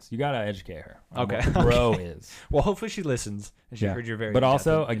bro is. You got to educate her on what a bro is. Well, hopefully she listens and she heard your very But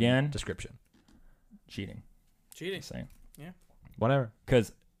also, again, description. Cheating. Same. Yeah. Whatever.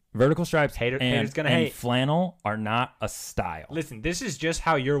 Because vertical stripes haters gonna and hate. flannel are not a style. Listen, this is just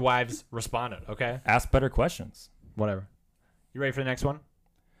how your wives responded, okay? Ask better questions. Whatever. You ready for the next one?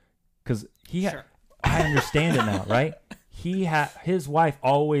 Because Sure. I understand it now, right? His wife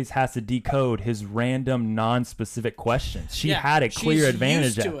always has to decode his random, non-specific questions. She had a clear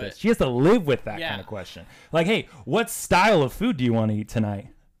advantage at this. She has to live with that kind of question. Like, hey, what style of food do you want to eat tonight?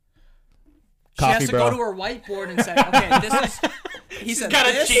 Coffee, she has to go to her whiteboard and say, okay, this is... He's got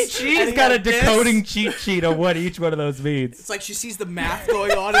a cheat sheet. He's got a decoding cheat sheet of what each one of those means. It's like she sees the math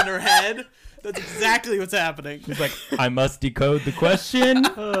going on in her head. That's exactly what's happening. He's like, I must decode the question.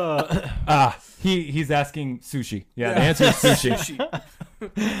 He's asking sushi. Yeah, the answer is sushi.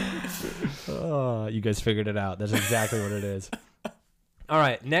 You guys figured it out. That's exactly what it is. All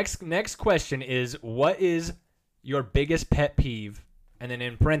right, next question is, what is your biggest pet peeve? And then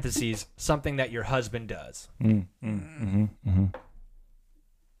in parentheses, something that your husband does.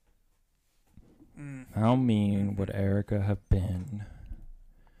 How mean would Erica have been?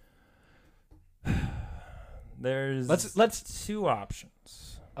 There's let's two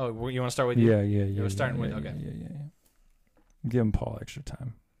options. Oh, you want to start with you? Yeah. You were starting with okay. Yeah. Give him Paul extra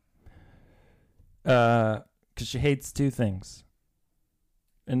time. Because she hates two things,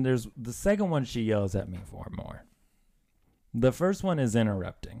 and there's the second one she yells at me for more. The first one is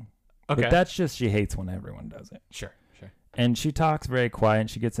interrupting. Okay, but that's just she hates when everyone does it. Sure. And she talks very quiet, and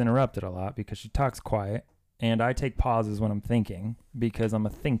she gets interrupted a lot because she talks quiet. And I take pauses when I'm thinking because I'm a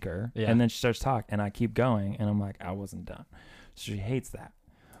thinker. Yeah. And then she starts talking, and I keep going, and I'm like, I wasn't done. So she hates that.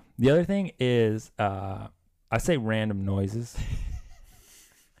 The other thing is I say random noises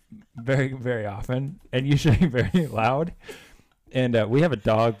very, very often, and usually very loud. And we have a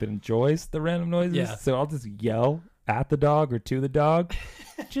dog that enjoys the random noises. Yeah. So I'll just yell at the dog or to the dog,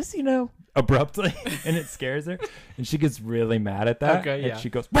 just, abruptly, and it scares her. And she gets really mad at that. Okay, yeah. And she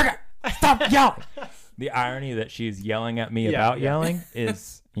goes, stop yelling. The irony that she's yelling at me about yelling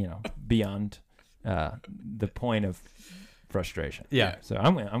is, beyond the point of frustration. Yeah. So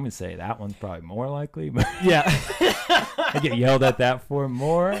I'm gonna say that one's probably more likely. But yeah, I get yelled at that for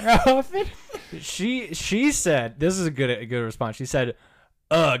more often. She said, this is a good response. She said,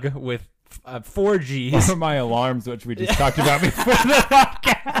 "Ugh" with 4 G's. Or my alarms, which we just talked about before the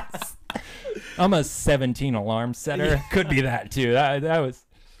podcast. I'm a 17 alarm setter. Yeah. Could be that too. That was.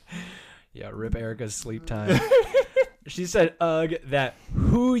 Yeah, rip Erica's sleep time. She said, ugh, that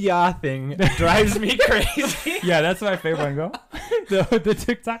hoo-yah thing drives me crazy. Yeah, that's my favorite one. Go. The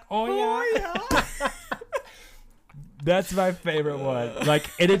TikTok, oh yeah. That's my favorite one. Like,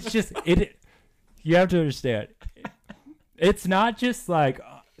 and it's just, you have to understand, it's not just like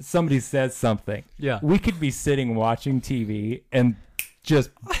somebody says something. Yeah. We could be sitting watching TV and just,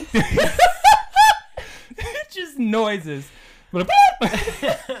 just noises.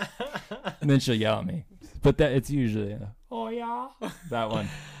 And then she'll yell at me. But it's usually oh yeah. That one.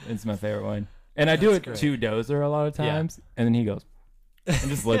 It's my favorite one. And I do it great. To Dozer a lot of times. Yeah. And then he goes and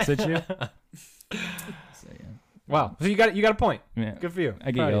just looks at you. So, yeah. Wow. So you got a point. Yeah. Good for you.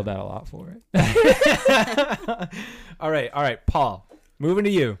 I get yelled at a lot for it. All right, Paul. Moving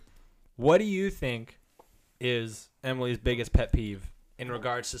to you. What do you think is Emily's biggest pet peeve in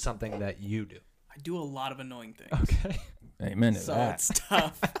regards to something that you do? I do a lot of annoying things. Okay. Amen to so that. It's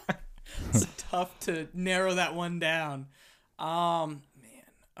tough. It's tough to narrow that one down.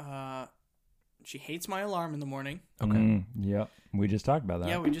 She hates my alarm in the morning. Okay. Yep. We just talked about that.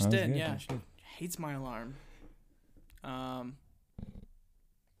 Yeah, we just did. Yeah. She hates my alarm. I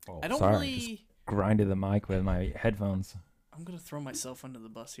don't really just grinded the mic with my headphones. I'm going to throw myself under the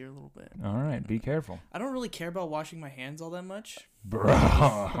bus here a little bit. All right, be careful. I don't really care about washing my hands all that much.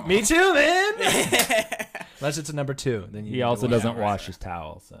 Bro. Me too, man. Unless it's a number 2. Then he also doesn't wash his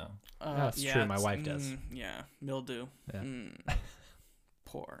towel, so. That's true. My wife does. Yeah, mildew. Yeah.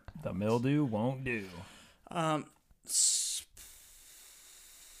 Poor. The mildew won't do.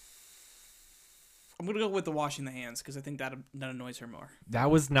 I'm gonna go with the washing the hands because I think that annoys her more.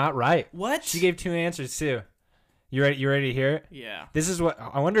 That was not right. What? She gave 2 answers too. You ready? You ready to hear it? Yeah. This is what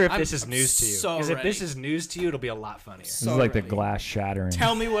I wonder if this is news to you. So if this is news to you, it'll be a lot funnier. This is like the glass shattering.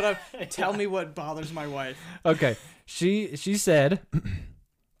 Tell me what bothers my wife. Okay. She said,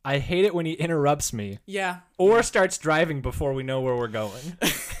 I hate it when he interrupts me. Yeah. Or starts driving before we know where we're going.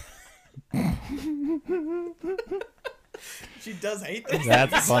 She does hate this.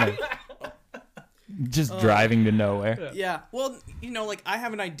 That's funny. Just driving to nowhere. Yeah. Well, like I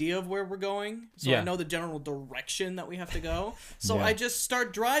have an idea of where we're going, so Yeah. I know the general direction that we have to go. So Yeah. I just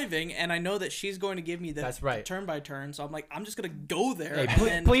start driving, and I know that she's going to give me the, That's right. the turn by turn. So I'm like, I'm just gonna go there. Hey, and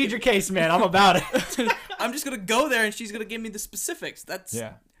then plead your case, man. I'm about it. I'm just gonna go there, and she's gonna give me the specifics. That's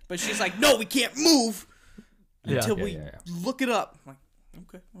Yeah. But she's like, no, we can't move until Yeah, we yeah. look it up. I'm like,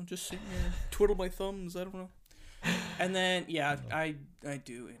 okay, I'll just sit here, twiddle my thumbs. I don't know. And then I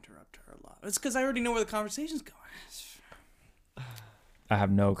do interrupt her a lot. It's because I already know where the conversation's going. I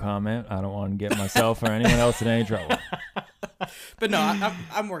have no comment. I don't want to get myself or anyone else in any trouble. But no,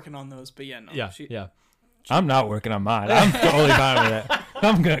 I'm working on those. But no. Yeah. I'm not working on mine. I'm totally fine with it.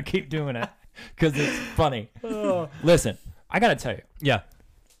 I'm going to keep doing it because it's funny. Listen, I got to tell you. Yeah.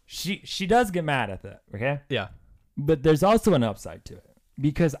 She does get mad at that, okay? Yeah. But there's also an upside to it.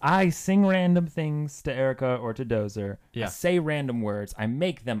 Because I sing random things to Erica or to Dozer. Yeah. I say random words. I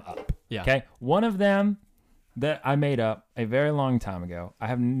make them up. Yeah. Okay? One of them that I made up a very long time ago, I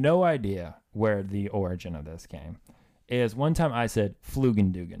have no idea where the origin of this came, is one time I said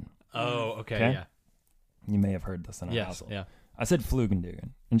Flugendugen. Oh, okay. Okay? Yeah. You may have heard this in our Yes. household. Yeah. I said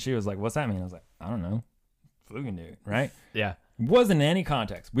Flugendugen. And she was like, what's that mean? I was like, I don't know. Flugendugen, right? Yeah. Wasn't in any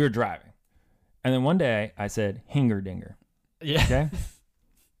context. We were driving. And then one day I said Hingerdinger. Yeah. Okay?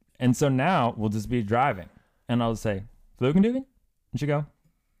 And so now we'll just be driving. And I'll say, Flugendugen? And she go,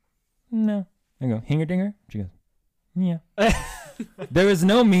 no. I go, Hingerdinger? She goes, yeah. There is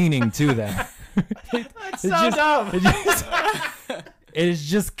no meaning to that. That's so dumb. It is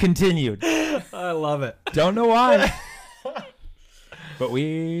just continued. I love it. Don't know why. But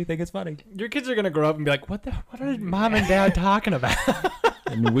we think it's funny. Your kids are gonna grow up and be like, what are mom and dad talking about?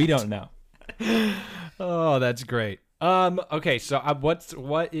 And we don't know. Oh, that's great. Okay, so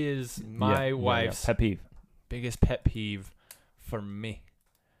what is my wife's pet peeve? biggest pet peeve for me?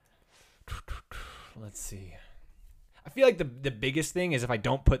 Let's see. I feel like the biggest thing is if I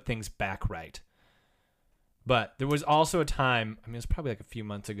don't put things back right. But there was also a time, it was probably like a few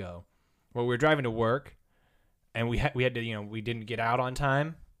months ago, where we were driving to work and we had to, we didn't get out on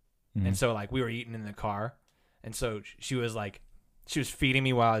time. Mm-hmm. And so like we were eating in the car. And so she was feeding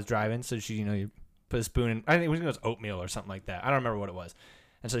me while I was driving. So she, you put a spoon in, I think it was oatmeal or something like that. I don't remember what it was.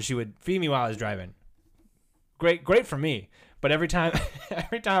 And so she would feed me while I was driving. Great for me. But every time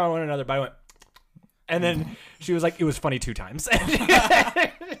I wanted another bite, I went, and then she was like, it was funny 2 times.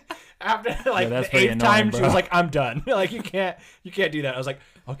 After like the 8th time, she was like, I'm done. Like you can't do that. I was like,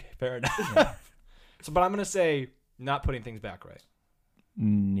 okay, fair enough. Yeah. But I'm gonna say not putting things back right.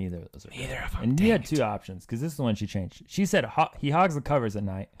 Neither of those are Neither of them. And you had 2 options because this is the one she changed. She said he hogs the covers at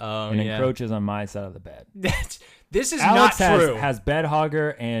night and encroaches on my side of the bed. This is Alex not true. has bed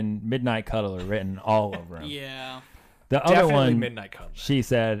hogger and midnight cuddler written all over him. Yeah. The Definitely other one midnight cuddler. she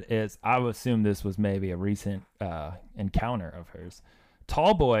said is, I would assume this was maybe a recent encounter of hers.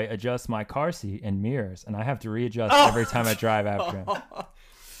 Tall boy adjusts my car seat and mirrors, and I have to readjust every time I drive after him.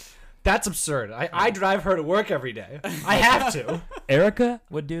 That's absurd. I drive her to work every day. I have to. Erica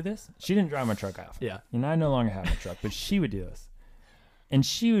would do this. She didn't drive my truck off. Yeah. And I no longer have my truck, but she would do this. And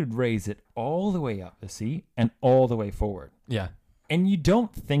she would raise it all the way up the seat and all the way forward. Yeah. And you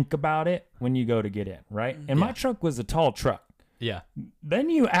don't think about it when you go to get in, right? And my truck was a tall truck. Yeah. Then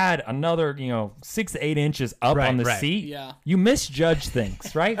you add another, 6 to 8 inches up on the seat. Yeah. You misjudge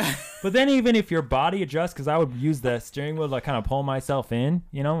things, right? But then even if your body adjusts, because I would use the steering wheel to kind of pull myself in,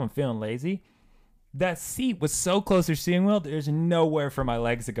 I'm feeling lazy. That seat was so close to the steering wheel, there's nowhere for my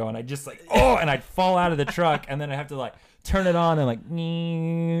legs to go. And I just and I'd fall out of the truck. And then I have to turn it on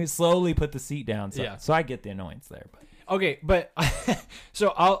and slowly put the seat down. So I get the annoyance there. But. Okay, but so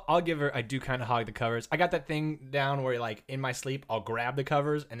I'll give her. I do kind of hog the covers. I got that thing down where in my sleep I'll grab the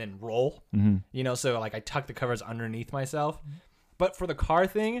covers and then roll. Mm-hmm. So I tuck the covers underneath myself. But for the car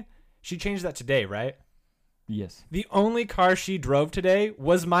thing, she changed that today, right? Yes. The only car she drove today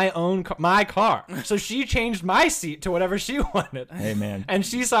was my car. So she changed my seat to whatever she wanted. Hey man. And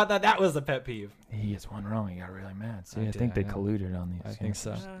she thought that was a pet peeve. He gets one wrong. He got really mad. See, I think they colluded on these. I think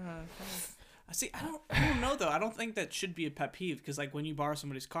so. See, I don't know though. I don't think that should be a pet peeve because like when you borrow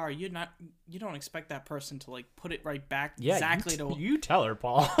somebody's car, you don't expect that person to like put it right back exactly to. You tell her,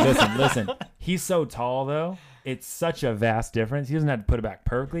 Paul. Listen. He's so tall though. It's such a vast difference. He doesn't have to put it back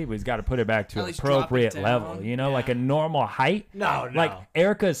perfectly, but he's got to put it back to an appropriate level. You know, like a normal height. No. Like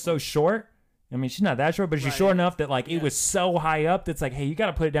Erica is so short. I mean, she's not that short, but she's short enough that like it was so high up that's like, hey, you got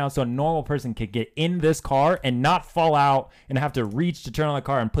to put it down so a normal person could get in this car and not fall out and have to reach to turn on the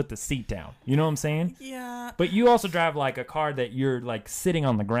car and put the seat down. You know what I'm saying? Yeah. But you also drive like a car that you're like sitting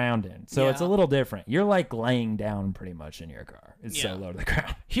on the ground in, so it's a little different. You're like laying down pretty much in your car. It's so low to the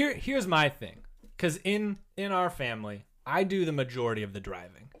ground. Here's my thing, because in our family, I do the majority of the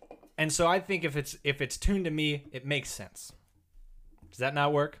driving, and so I think if it's tuned to me, it makes sense. Does that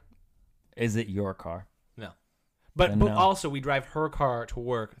not work? Is it your car? No. But also we drive her car to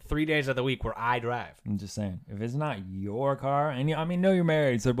work 3 days of the week where I drive. I'm just saying, if it's not your car, and I mean, no, you're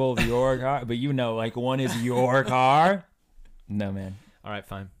married, so they're both your car, but you know, like one is your car. No, man. All right,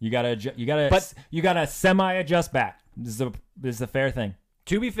 fine. You gotta semi-adjust back. This is a fair thing.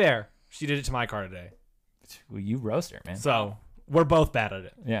 To be fair, she did it to my car today. Well, you roast her, man. So we're both bad at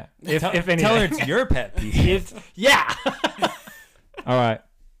it. Yeah. If anything. Tell her it's your pet peeve. Yeah. All right.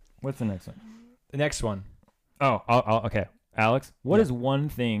 What's the next one? The next one. Oh, okay. Alex, what is one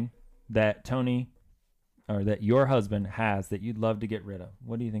thing that Tony or that your husband has that you'd love to get rid of?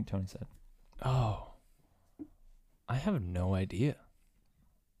 What do you think Tony said? Oh, I have no idea.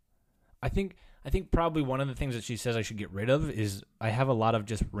 I think probably one of the things that she says I should get rid of is I have a lot of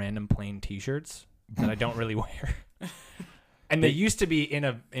just random plain T-shirts that I don't really wear. And they used to be in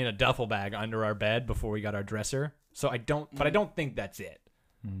a duffel bag under our bed before we got our dresser. So I don't think that's it.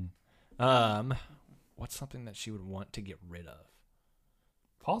 What's something that she would want to get rid of?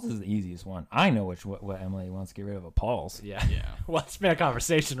 Paul's is the easiest one. I know what Emily wants to get rid of Paul's. Yeah. Well, it's been a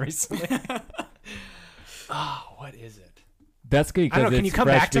conversation recently. What is it? That's good because can you come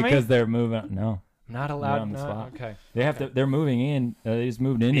back to me? Because they're moving. No, not allowed on the spot. Okay. They have to. They're moving in. They just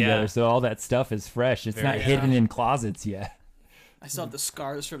moved in together, so all that stuff is fresh. It's not hidden in closets yet. I still have the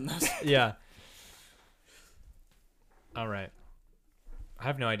scars from those. Yeah. All right. I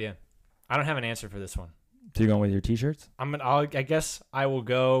have no idea. I don't have an answer for this one. So you're going with your T-shirts? I guess I will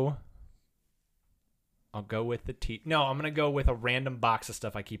go. I'll go with No, I'm gonna go with a random box of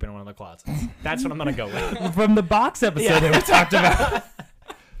stuff I keep in one of the closets. That's what I'm gonna go with. From the box episode that we talked about.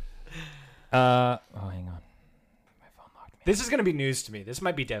 Hang on. My phone locked me. This is gonna be news to me. This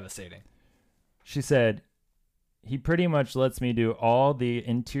might be devastating. She said, he pretty much lets me do all the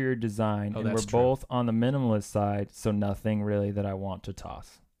interior design, and we're both on the minimalist side, so nothing really that I want to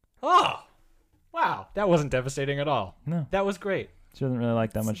toss. Oh, wow. That wasn't devastating at all. No. That was great. She doesn't really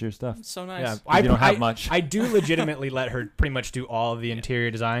like that much of your stuff. So nice. Yeah, you don't have much. I do legitimately let her pretty much do all of the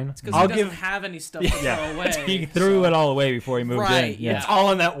interior design. It's because he doesn't have any stuff to throw away. He threw it all away before he moved in. Yeah. It's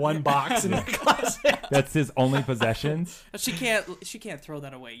all in that one box in the closet. That's his only possessions. She can't throw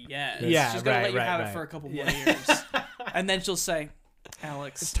that away yet. Yeah, she's gonna let you have it for a couple more years, and then she'll say,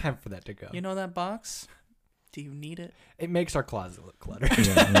 "Alex, it's time for that to go. You know that box? Do you need it?" It makes our closet look cluttered.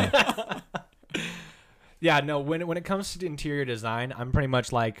 Yeah, no, when it comes to interior design, I'm pretty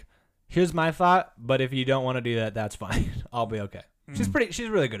much like, here's my thought, but if you don't want to do that, that's fine. I'll be okay. She's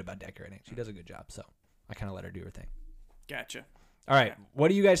really good about decorating. She does a good job, so I kind of let her do her thing. Gotcha. All right, what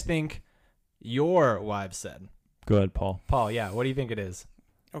do you guys think your wives said? Go ahead, Paul. Paul, yeah, what do you think it is?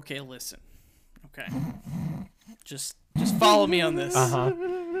 Okay, listen. Okay. Just follow me on this. Uh-huh.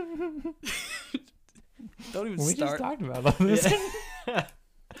 Don't even We start. just talked about this. Yeah.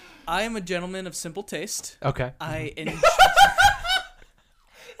 I am a gentleman of simple taste. Okay. I enjoy...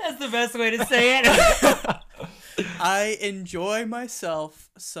 That's the best way to say it. I enjoy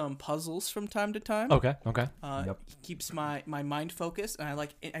myself some puzzles from time to time. Okay. It keeps my mind focused, and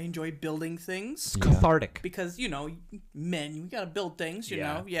I enjoy building things. It's cathartic. Because, men, you gotta build things, you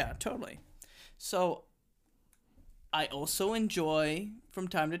know? Yeah, totally. So, I also enjoy, from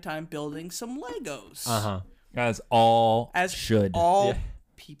time to time, building some Legos. Uh-huh. As all should. All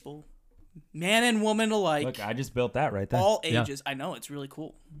people, man and woman alike. Look, I just built that right there. All ages. Yeah. I know, it's really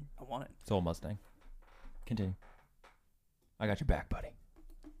cool. I want it. It's old Mustang. Continue. I got your back, buddy.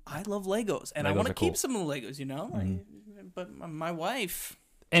 I love Legos, and I want to keep some of the Legos, but my wife...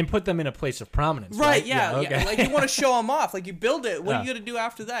 And put them in a place of prominence, right? Yeah. Okay. Like, you want to show them off. Like, you build it. What are you going to do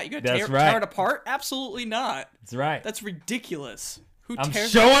after that? You going to tear it apart? Absolutely not. That's right. That's ridiculous. I'm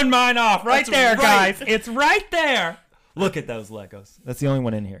showing mine off right there, guys. It's right there. Look at those Legos. That's the only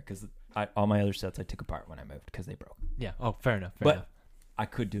one in here because all my other sets I took apart when I moved because they broke. Yeah. Oh, fair enough. But I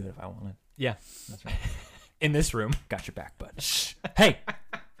could do it if I wanted. Yeah. That's right. In this room. Got your back, bud. Hey.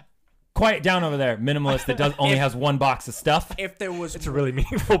 quiet down over there, minimalist that only has one box of stuff. If there was, it's a really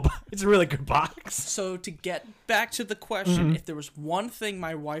meaningful. It's a really good box. So to get back to the question, if there was one thing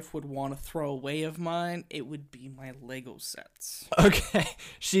my wife would want to throw away of mine, it would be my Lego sets. Okay,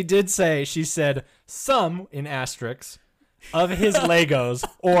 she did say. She said some in asterisks of his Legos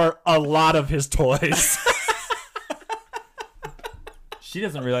or a lot of his toys. She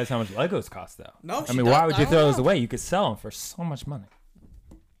doesn't realize how much Legos cost, though. No, I mean, why would you throw those away? You could sell them for so much money.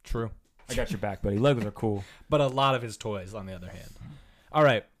 True. I got your back, buddy. Legos are cool. But a lot of his toys, on the other hand. All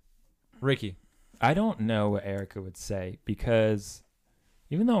right, Ricky. I don't know what Erica would say because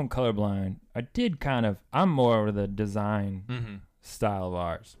even though I'm colorblind, I'm more of the design style of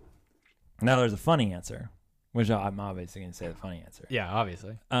ours. Now, there's a funny answer, which I'm obviously going to say the funny answer. Yeah,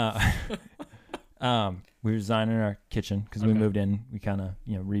 obviously. We were designing our kitchen because we moved in. We kind of,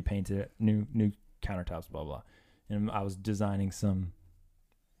 repainted it, new countertops, blah, blah. And I was designing some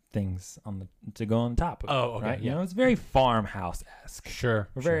things to go on top of it. Oh, okay. Right? Yeah. It's very farmhouse-esque. Sure.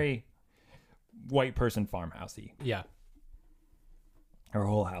 We're very white person farmhousey. Yeah. Our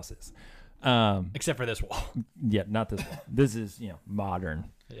whole house is. Except for this wall. Yeah, not this one. This is, modern.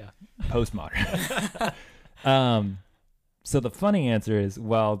 Yeah. Postmodern. So the funny answer is,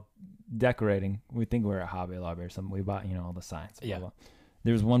 well, decorating. We think we're at Hobby Lobby or something. We bought, all the signs. Blah, blah.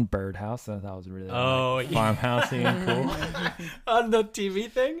 There was one birdhouse that I thought was really farmhousey and cool. On the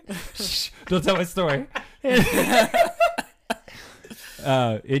TV thing? Shh, don't tell my story.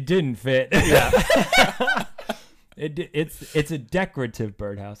 It didn't fit. Yeah. It's a decorative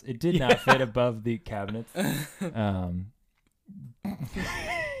birdhouse. It did not fit above the cabinets.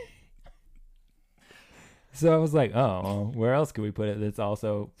 So I was like, oh, well, where else could we put it that's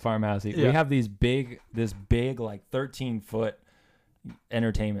also farmhousey? Yeah. We have this big like 13-foot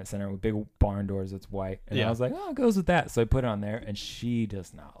entertainment center with big barn doors that's white. And I was like, oh, it goes with that. So I put it on there, and she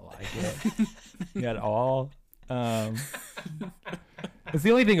does not like it at all. It's the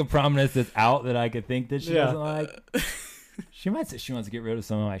only thing of prominence that's out that I could think that she doesn't like. She might say she wants to get rid of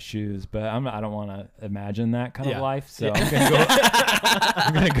some of my shoes, but I don't want to imagine that kind of life. So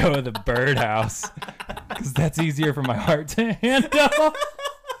I'm gonna go with the birdhouse because that's easier for my heart to handle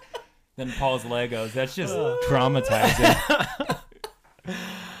than Paul's Legos. That's just traumatizing.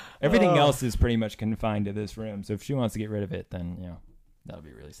 Everything else is pretty much confined to this room. So if she wants to get rid of it, then that'll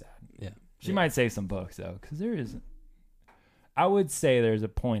be really sad. Yeah, she might save some books though, because there is. I would say there's a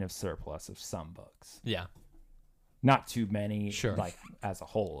point of surplus of some books. Yeah. Not too many, like, as a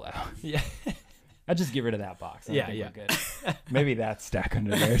whole. Yeah. I'd just get rid of that box. We're good. Maybe that stack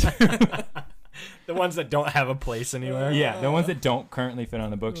under there, too. The ones that don't have a place anywhere? Yeah, the ones that don't currently fit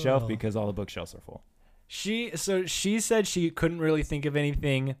on the bookshelf because all the bookshelves are full. She said she couldn't really think of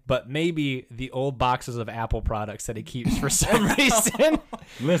anything, but maybe the old boxes of Apple products that he keeps for some reason.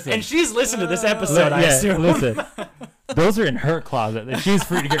 Listen. And she's listened to this episode, I assume. Listen. Those are in her closet that she's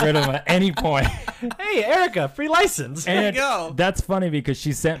free to get rid of them at any point. Hey, Erica, free license. There you go. That's funny because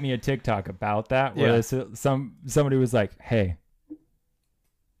she sent me a TikTok about that where somebody was like, hey,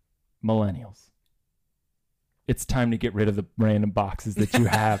 millennials, it's time to get rid of the random boxes that you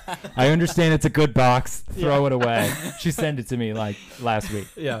have. I understand it's a good box. Throw it away. She sent it to me like last week.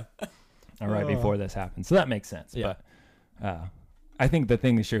 Yeah. All right, before this happened. So that makes sense. Yeah. But I think the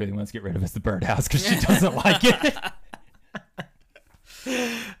thing that she really wants to get rid of is the birdhouse because she doesn't like it.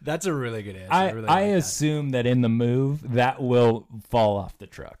 That's a really good answer. I really assume that in the move that will fall off the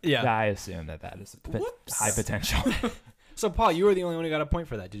truck. Yeah, I assume that is high potential. So Paul, you were the only one who got a point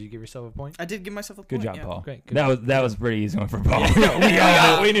for that. Did you give yourself a point? I did give myself a point. Good job, Paul. Great. That was a pretty easy one for Paul. We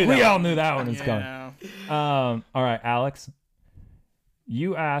all knew that one was coming. All right, Alex,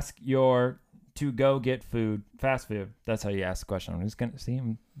 you ask your to go get food, fast food. That's how you ask the question. I'm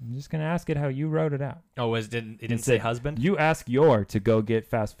just gonna ask it how you wrote it out. Oh, it didn't say husband? You ask your to go get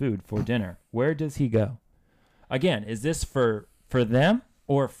fast food for dinner. Where does he go? Again, is this for them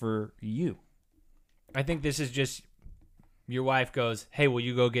or for you? I think this is just your wife goes, hey, will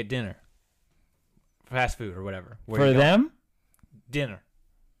you go get dinner? Fast food or whatever. For them? Dinner.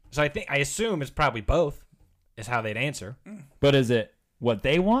 So I assume it's probably both is how they'd answer. But is it what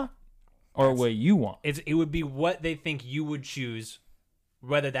they want? Or what you want? It would be what they think you would choose,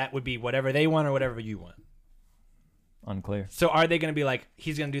 whether that would be whatever they want or whatever you want. Unclear. So are they going to be like,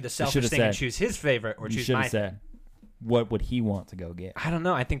 he's going to do the selfish thing and choose his favorite or choose my favorite? What would he want to go get? I don't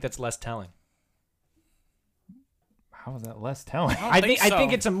know. I think that's less telling. How is that less telling? I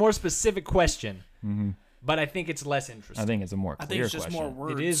think it's a more specific question, but I think it's less interesting. I think it's a more clear question. I think it's just more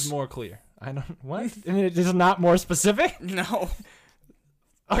words. It is more clear. I don't what? I mean, it is not more specific? No.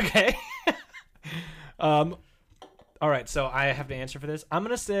 Okay. All right, so I have to answer for this. I'm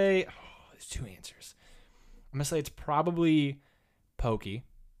going to say, there's two answers. I'm going to say it's probably Pokey.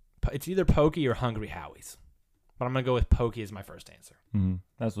 It's either Pokey or Hungry Howie's. But I'm going to go with Pokey as my first answer. Mm-hmm.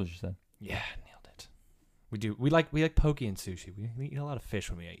 That's what you said. Yeah, nailed it. We do. We like Pokey and sushi. We eat a lot of fish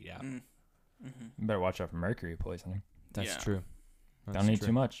when we eat out. You better watch out for mercury poisoning. That's true. Don't eat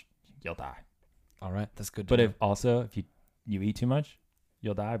too much, you'll die. All right, that's good. But if you eat too much,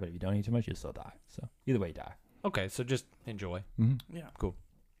 you'll die. But if you don't eat too much, you'll still die. So either way, you die. Okay, so just enjoy. Mm-hmm. Yeah. Cool.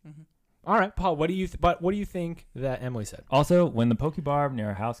 Mm-hmm. All right, Paul. What do you think that Emily said? Also, when the Pokebar near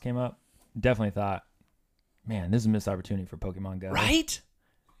our house came up, definitely thought, man, this is a missed opportunity for Pokemon Go. Right?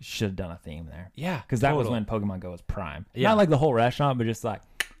 Should have done a theme there. Yeah, because that was when Pokemon Go was prime. Yeah. Not like the whole restaurant, but just like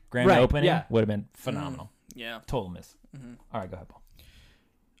grand opening would have been phenomenal. Yeah. Total miss. All right, go ahead, Paul.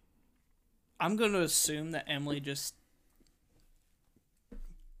 I'm going to assume that Emily just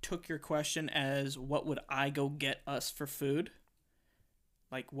took your question as what would I go get us for food?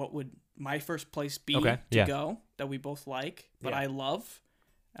 Like, what would my first place be to go that we both like, but I love?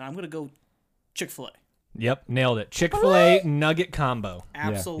 And I'm going to go Chick-fil-A. Yep, nailed it. Chick-fil-A nugget combo.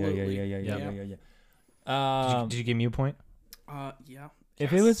 Absolutely. Yeah. Did you give me a point? Yeah.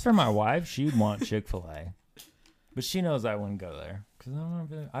 If it was for my wife, she'd want Chick-fil-A. But she knows I wouldn't go there. Because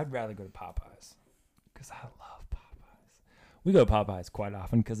I'd rather go to Popeyes. Because I love Popeyes. We go to Popeyes quite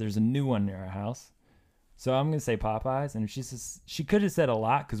often because there's a new one near our house. So I'm going to say Popeyes. And she could have said a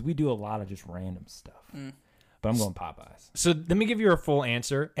lot because we do a lot of just random stuff. But I'm going Popeyes. So let me give you a full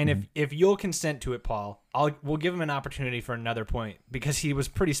answer. And if you'll consent to it, Paul, we'll give him an opportunity for another point because he was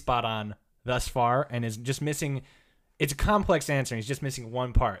pretty spot on thus far and is just missing. It's a complex answer. And he's just missing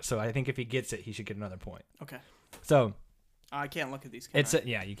one part. So I think if he gets it, he should get another point. Okay. So I can't look at these.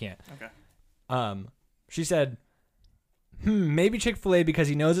 Yeah, you can't. Okay. She said, maybe Chick-fil-A because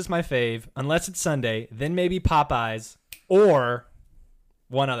he knows it's my fave. Unless it's Sunday, then maybe Popeyes or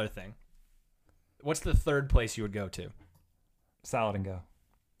one other thing. What's the third place you would go to? Salad and Go.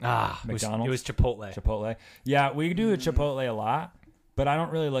 It McDonald's. was Chipotle. Chipotle. Yeah, we do a Chipotle a lot, but I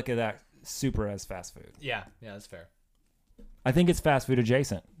don't really look at that super as fast food. Yeah, that's fair. I think it's fast food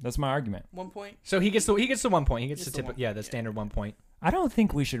adjacent. That's my argument. 1 point. So he gets the 1 point. He gets the one. the standard 1 point. I don't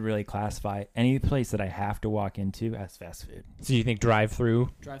think we should really classify any place that I have to walk into as fast food. So you think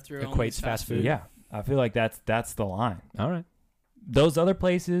drive-through equates fast food? Yeah, I feel like that's the line. All right. Those other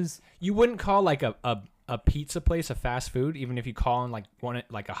places, you wouldn't call like a pizza place a fast food, even if you call in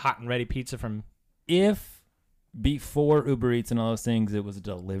like a hot and ready pizza from. If before Uber Eats and all those things, it was a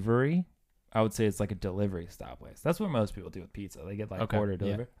delivery. I would say it's like a delivery style place. That's what most people do with pizza. They get like order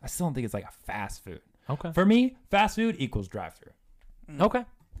delivery. Yeah. I still don't think it's like a fast food. Okay. For me, fast food equals drive-through. Okay.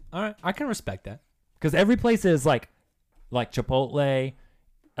 All right. I can respect that. Because every place is like Chipotle,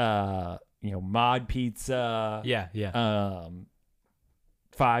 Mod Pizza. Yeah.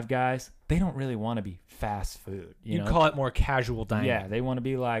 Five Guys. They don't really want to be fast food. You know? Call it more casual dining. Yeah. They want to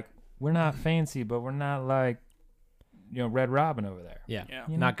be like, we're not fancy, but we're not like, Red Robin over there. Yeah.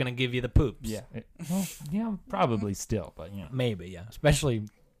 Not going to give you the poops. Yeah. Probably still, but Maybe, yeah. Especially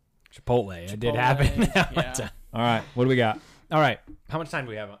Chipotle. It did happen. Yeah. All right. What do we got? All right. How much time do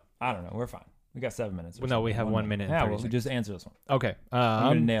we have? I don't know. We're fine. We got 7 minutes. Well, no, we have 1 minute. Yeah, we just answer this one. Okay. I'm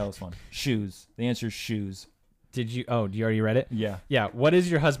going to nail this one. Shoes. The answer is shoes. Did you already read it? Yeah. Yeah. What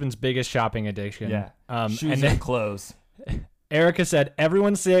is your husband's biggest shopping addiction? Yeah. Shoes and clothes. Erica said,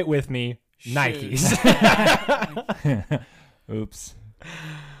 everyone say it with me. Shoes. Nikes. Oops.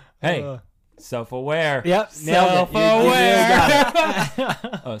 Hey. Self-aware. Yep. Self-aware.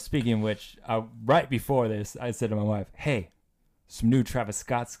 Speaking of which, right before this, I said to my wife, hey, some new Travis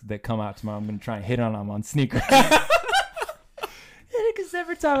Scotts that come out tomorrow. I'm going to try and hit on them on sneakers. Because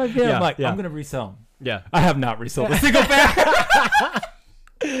every time I get them, I'm like, I'm going to resell them. Yeah. I have not resold a single pair.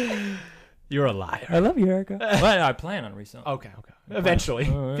 You're a liar. I love you, Erica. Well, I plan on reselling. Okay. Eventually.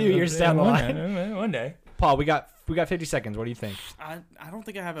 A few years down the line. One day. Paul, we got 50 seconds. What do you think? I don't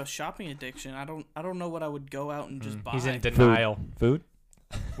think I have a shopping addiction. I don't know what I would go out and just buy. He's in denial. Food?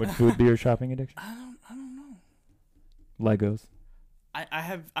 Would food be your shopping addiction? I don't know. Legos.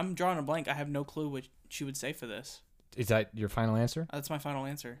 I'm drawing a blank. I have no clue what she would say for this. Is that your final answer? That's my final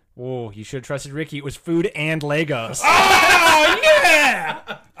answer. Oh, you should have trusted Ricky. It was food and Legos. Oh,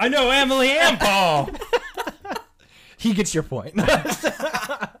 yeah! I know Emily and Paul. He gets your point.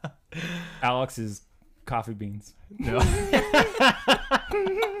 Alex is coffee beans. No.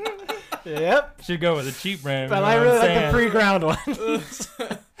 Yep. Should go with a cheap brand. But I really like the pre-ground ones.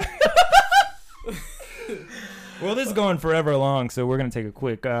 Well, this is going forever long, so we're going to take a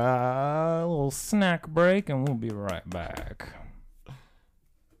quick little snack break, and we'll be right back.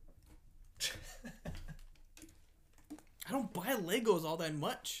 I don't buy Legos all that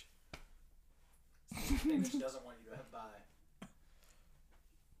much. Things she doesn't want you to buy.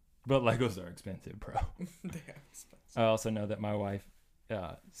 But Legos are expensive, bro. They are expensive. I also know that my wife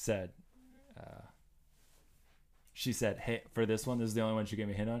said, she said, hey, for this one, this is the only one she gave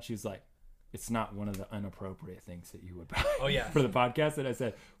me a hint on. She's like, it's not one of the inappropriate things that you would buy. Oh, yeah. For the podcast. And I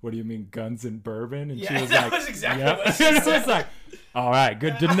said, what do you mean, guns and bourbon? And she was that like, was exactly yep. what she And I said. was like, all right,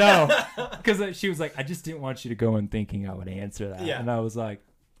 good to know. Because she was like, I just didn't want you to go in thinking I would answer that. Yeah. And I was like,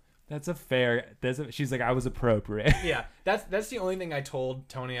 she's like, I was appropriate. Yeah, that's the only thing I told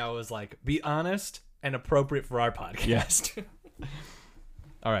Tony. I was like, be honest and appropriate for our podcast. Yeah.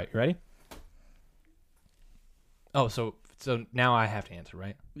 All right, you ready? Oh, so now I have to answer,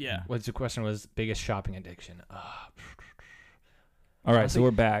 right? Yeah. What's the question? Was biggest shopping addiction? All right, so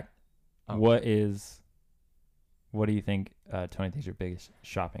we're back. Oh. What do you think Tony thinks your biggest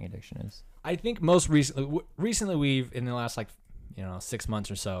shopping addiction is? I think most recently we've, in the last 6 months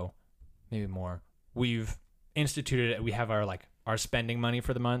or so, maybe more, we've instituted it. We have our spending money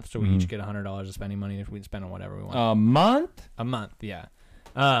for the month, so we each get $100 of spending money if we can spend on whatever we want. A month? A month, yeah.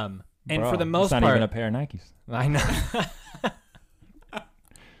 And Bro, for the most it's not part, even a pair of Nikes. I know.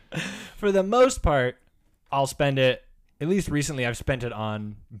 For the most part, I'll spend it. At least recently, I've spent it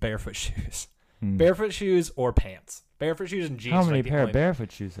on barefoot shoes, barefoot shoes or pants. Barefoot shoes and jeans. How many pair of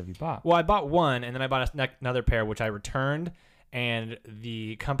barefoot shoes have you bought? Well, I bought one, and then I bought another pair, which I returned. And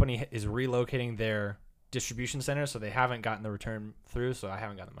the company is relocating their distribution center, so they haven't gotten the return through. So I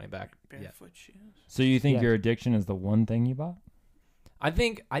haven't gotten the money back yet. Barefoot shoes. So you think your addiction is the one thing you bought? I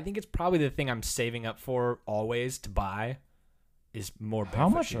think it's probably the thing I'm saving up for always to buy. Is more barefoot How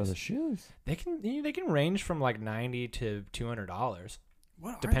much shoes. are the shoes? They can range from like $90 to $200,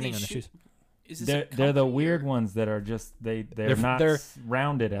 What depending are on the these shoes. Is this They're the company weird or- ones that are just they're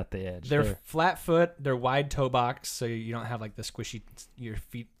rounded at the edge. They're flat foot. They're wide toe box, so you don't have like the squishy your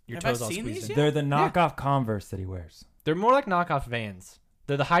Have toes I all seen squeezed these in. yet? They're the knockoff Converse that he wears. They're more like knockoff Vans.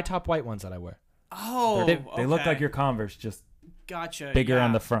 They're the high top white ones that I wear. Oh, They look okay. like your Converse, just Gotcha. bigger yeah.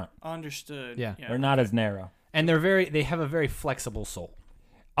 on the front. Understood. Yeah. They're not as narrow. And they have a very flexible sole.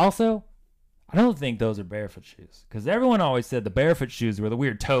 Also, I don't think those are barefoot shoes because everyone always said the barefoot shoes were the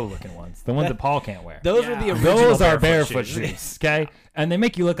weird toe-looking ones, the ones that Paul can't wear. Those Yeah. are the original Those are barefoot shoes, okay? Yeah. And they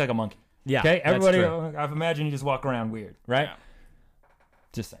make you look like a monkey. Yeah, Okay, that's everybody, true. I've imagined you just walk around weird, right? Yeah.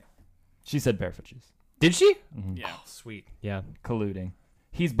 Just saying. She said barefoot shoes. Did she? Yeah. Oh, sweet. Yeah. Colluding.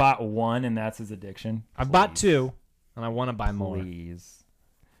 He's bought one, and that's his addiction. I bought two, and I want to buy more. Please.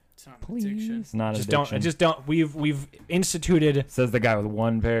 It's not an addiction. Please. Not Just addiction. don't. We've instituted. Says the guy with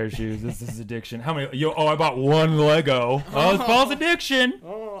one pair of shoes. This is addiction. How many? I bought one Lego. Oh, it's Paul's addiction.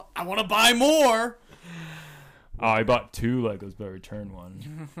 Oh, I want to buy more. Oh, I bought two Legos, but I returned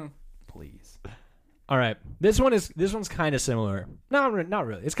one. Please. All right. This one's kind of similar. Not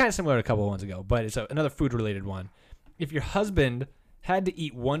really. It's kind of similar to a couple of ones ago, but it's another food related one. If your husband had to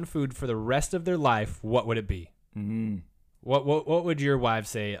eat one food for the rest of their life, what would it be? What would your wife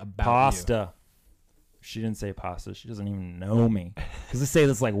say about Pasta. She didn't say pasta. She doesn't even know me. Because they say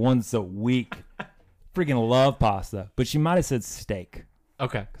this like once a week. Freaking love pasta. But she might have said steak. you?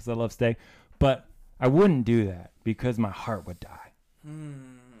 Okay. Because I love steak. But I wouldn't do that because my heart would die.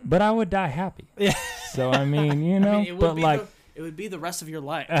 But I would die happy. Yeah. So, I mean, you know. It would but be like. it would be the rest of your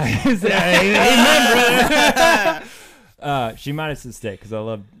life. Amen, brother. She might have said steak because I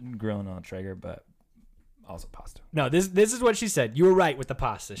love grilling on a Traeger, but also pasta. No, this is what she said. You were right with the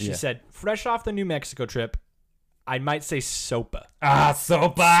pasta. She Yeah. said, fresh off the New Mexico trip, I might say sopa. Ah,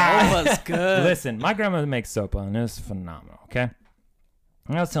 sopa. Sopa's good. Listen, my grandmother makes sopa, and it's phenomenal, okay?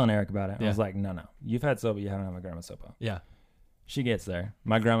 And I was telling Eric about it. I Yeah. was like, no. You've had sopa. You haven't had my grandma's sopa. Yeah. She gets there.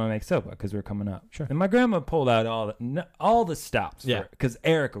 My grandma makes sopa because we're coming up. Sure. And my grandma pulled out all the stops. Yeah. Because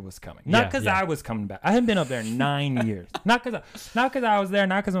Erica was coming. Not because I was coming back. I hadn't been up there in 9 years. Not because I was there.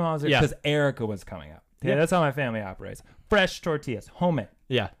 Not because my mom was there. Yeah. Because Erica was coming up. Yeah, that's how my family operates. Fresh tortillas. Homemade.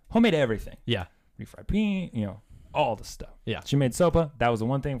 Yeah. Homemade everything. Yeah. Refried bean, all the stuff. Yeah. She made sopa. That was the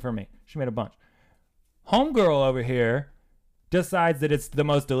one thing for me. She made a bunch. Homegirl over here decides that it's the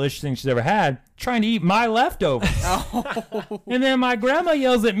most delicious thing she's ever had, trying to eat my leftovers. And then my grandma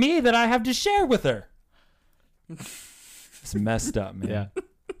yells at me that I have to share with her. It's messed up, man. Yeah.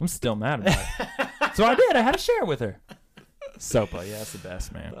 I'm still mad about it. So I did. I had to share with her. Sopa. Yeah, it's the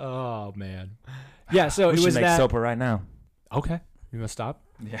best, man. Oh, man. Yeah, so We it should was make that. sopa right now. Okay. You want to stop?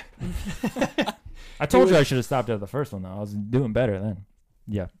 Yeah. I told you I should have stopped at the first one, though. I was doing better then.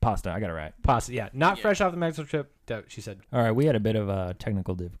 Yeah, pasta. I got it right. Pasta, yeah. Not fresh off the Mexico trip, she said. All right, we had a bit of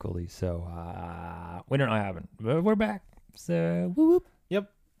technical difficulty, so we don't know what happened. But we're back. So, whoop, whoop. Yep.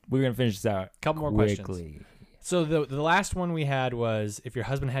 We're going to finish this out Couple more quickly. questions. So the last one we had was if your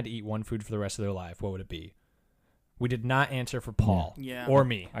husband had to eat one food for the rest of their life, what would it be? We did not answer for Paul or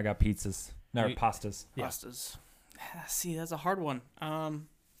me. I got pizzas. No, pastas. Yeah. Pastas. See, that's a hard one.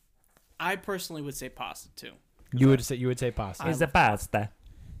 I personally would say pasta too. You would say pasta. It's a pasta.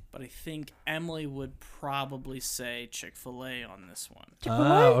 But I think Emily would probably say Chick-fil-A on this one.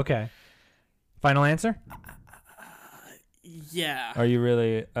 Oh, okay. Final answer? Yeah. Are you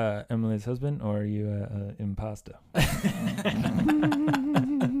really Emily's husband, or are you impasta?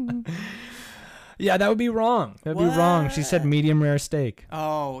 Yeah, that would be wrong. That would be wrong. She said medium rare steak.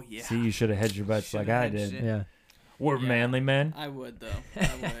 Oh, yeah. See, you should have hedged your bets like I did. Yeah. We're manly men. I would, though.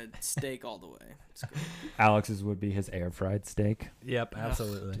 I would. Steak all the way. It's great. Alex's would be his air fried steak. Yep,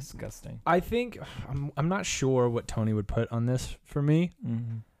 absolutely. Disgusting. I think I'm not sure what Tony would put on this for me.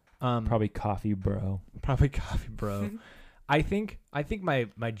 Mm-hmm. Probably coffee, bro. I think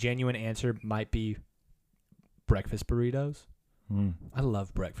my genuine answer might be breakfast burritos. I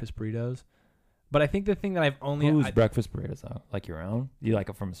love breakfast burritos. But I think the thing that I've only... Whose breakfast burritos, though? Like your own? You like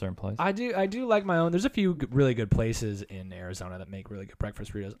it from a certain place? I do like my own. There's a few really good places in Arizona that make really good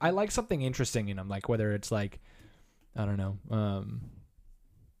breakfast burritos. I like something interesting in them, like whether it's like, I don't know,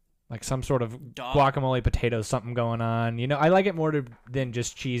 like some sort of guacamole, potatoes, something going on. You know, I like it more than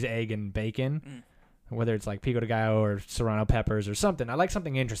just cheese, egg, and bacon. Whether it's like pico de gallo or serrano peppers or something. I like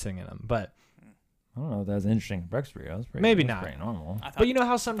something interesting in them, but... I don't know if that's interesting. Breakfast burritos. Maybe not. Pretty normal. But you know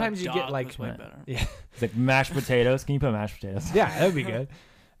how sometimes you get like... way better. Yeah. It's like mashed potatoes. Can you put mashed potatoes? Yeah, that would be good.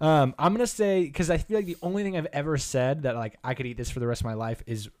 I'm going to say, because I feel like the only thing I've ever said that like I could eat this for the rest of my life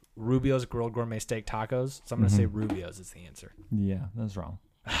is Rubio's Grilled Gourmet Steak Tacos. So I'm going to say Rubio's is the answer. Yeah, that's wrong.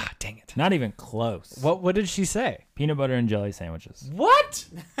 Ah, dang it. Not even close. What did she say? Peanut butter and jelly sandwiches. What?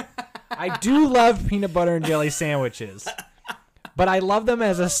 I do love peanut butter and jelly sandwiches. But I love them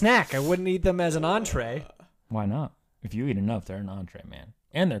as a snack. I wouldn't eat them as an entree. Why not? If you eat enough, they're an entree, man.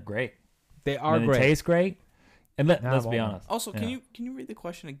 And they're great. They are and great. They taste great. And let's be honest. Also, can you read the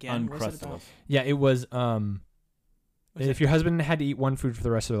question again? Uncrustables. Yeah, it was if your husband had to eat one food for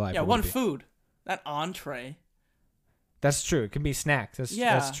the rest of their life. Yeah, one food. Not entree. That's true. It can be snacks.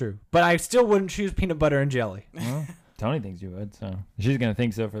 That's true. But I still wouldn't choose peanut butter and jelly. Well, Tony thinks you would, so she's gonna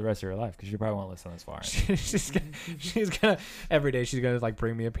think so for the rest of her life because she probably won't listen this far. she's gonna every day she's gonna like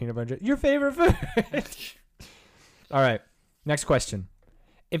bring me a peanut butter. Your favorite food. All right, next question.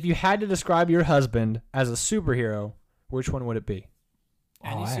 If you had to describe your husband as a superhero, which one would it be?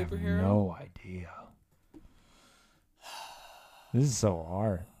 Any superhero? I have no idea. This is so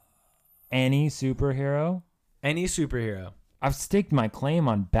hard. Any superhero? Any superhero. I've staked my claim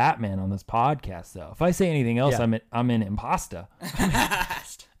on Batman on this podcast, though. If I say anything else, I'm in impasta.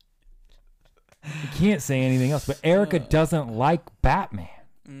 You can't say anything else. But Erica doesn't like Batman.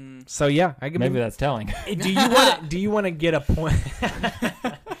 So yeah, maybe that's telling. Do you want to get a point?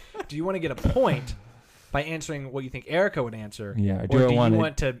 Do you want to get a point by answering what you think Erica would answer? Yeah. Or do you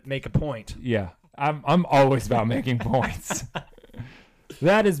want to make a point? Yeah, I'm always about making points.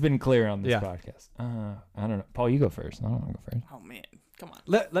 That has been clear on this podcast. I don't know. Paul, you go first. I don't want to go first. Oh, man. Come on.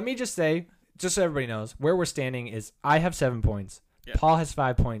 Let me just say, just so everybody knows, where we're standing is I have 7 points, Paul has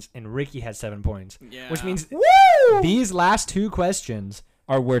 5 points, and Ricky has 7 points. Yeah. Which means these last 2 questions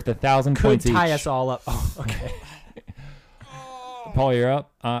are worth 1,000 points each. Could tie us all up. Oh, okay. Paul, you're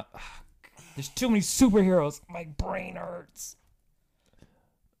up. There's too many superheroes. My brain hurts.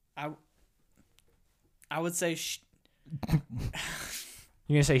 I would say...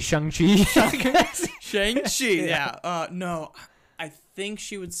 You're going to say Shang-Chi? Shang-Chi, yeah. No, I think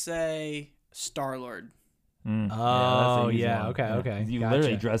she would say Star-Lord. Oh, yeah. Okay. You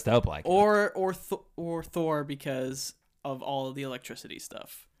literally dressed up like or Thor because of all of the electricity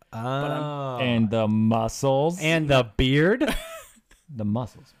stuff. Oh. And the muscles. And the beard? The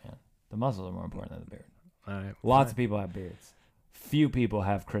muscles, man. The muscles are more important than the beard. All right. Lots of people have beards. Few people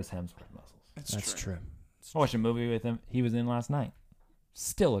have Chris Hemsworth muscles. That's true. I watched a movie with him. He was in last night.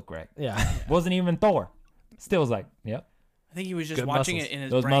 Still looked great. Yeah. Wasn't even Thor. Still was like, yep. I think he was just watching it in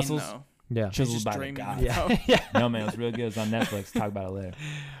his Those brain, muscles, though. Yeah. Chiseled by the God. Yeah. No, man, it was real good. It's on Netflix. Talk about it later.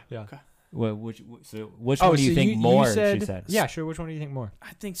 Yeah. Okay. Well, which one do you think more? She said. Yeah, sure. Which one do you think more?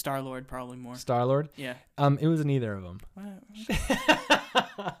 I think Star-Lord probably more. Star-Lord? Yeah. It was neither of them.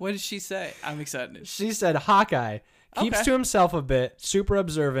 What did she say? I'm excited. She said Hawkeye keeps to himself a bit, super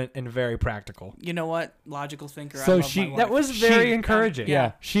observant, and very practical. You know what? Logical thinker. So I love my wife. That was very encouraging.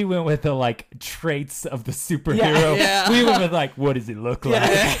 Yeah. She went with the traits of the superhero. Yeah. We went with what does he look like?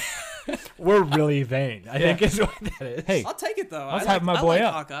 Yeah. We're really vain, I think is what that is. Hey, I'll take it though. Let's hype my boy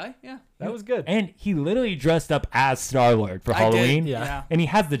up. Hawkeye. Yeah. That was good. And he literally dressed up as Star-Lord for Halloween. Yeah. And he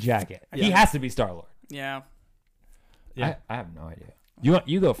has the jacket. Yeah. He has to be Star-Lord. Yeah. Yeah. I have no idea.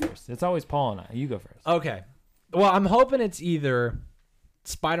 You go first. It's always Paul and I. You go first. Okay. Well, I'm hoping it's either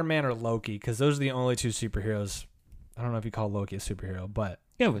Spider-Man or Loki, because those are the only two superheroes. I don't know if you call Loki a superhero, but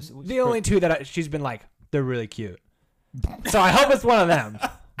Yeah, it was the only two that she's been like, they're really cute. So I hope it's one of them.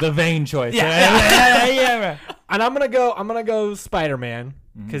 the vain choice. Yeah. And I'm gonna go Spider-Man,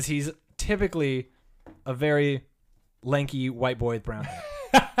 because he's typically a very lanky white boy with brown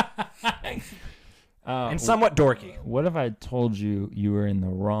hair. And somewhat dorky. What if I told you were in the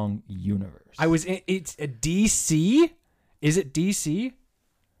wrong universe? It's a DC? Is it DC?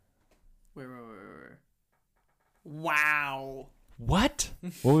 Wait. Wow. What?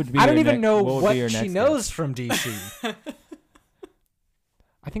 What would be I don't your even know what what she she knows from DC.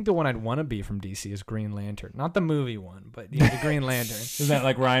 I think the one I'd want to be from DC is Green Lantern. Not the movie one, but the Green Lantern. Isn't that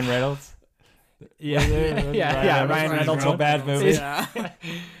like Ryan Reynolds? Yeah. Ryan Reynolds. Real bad movies. Yeah.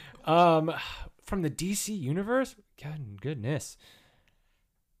 From the DC universe? Goodness.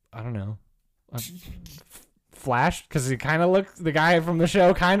 I don't know. Flash? Because he kind of looks, the guy from the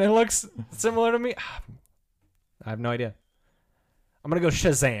show kind of looks similar to me. I have no idea. I'm going to go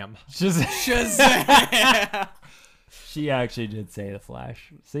Shazam. Shazam. She actually did say the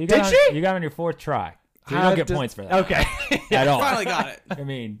Flash. So you Did she? You got on your fourth try. So you don't get points for that. Okay. At all. Finally got it. I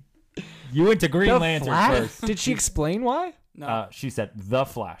mean, you went to Green Lantern Flash? first. Did she explain why? No. She said the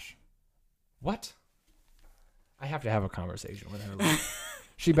Flash. What? I have to have a conversation with her. Like,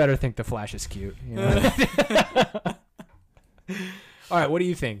 she better think the Flash is cute. You know? All right, what do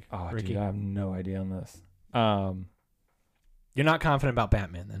you think, Oh, Ricky? dude, I have no idea on this. You're not confident about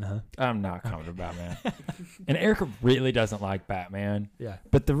Batman then, huh? I'm not confident about Batman. And Erica really doesn't like Batman. Yeah.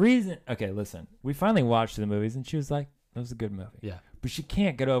 But the reason... Okay, listen. We finally watched the movies, and she was like, that was a good movie. Yeah. But she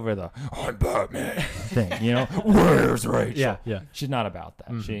can't get over the, I'm Batman thing, you know? Where's Rachel? Yeah. She's not about that.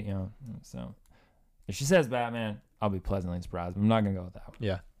 Mm-hmm. She, you know, so... If she says Batman, I'll be pleasantly surprised. But I'm not going to go with that one.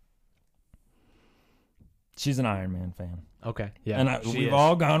 Yeah. She's an Iron Man fan. Okay. Yeah. And she we've is.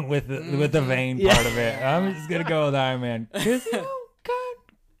 all gone with the vain part of it. I'm just going to go with Iron Man. Because, you know,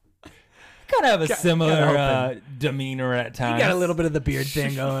 kind of have a similar demeanor at times. You got a little bit of the beard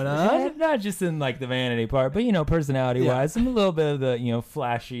thing going on. Not just in like the vanity part, but, you know, personality-wise. I'm a little bit of the, you know,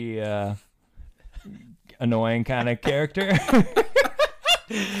 flashy, annoying kind of character.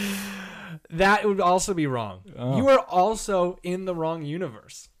 That would also be wrong. Oh. You are also in the wrong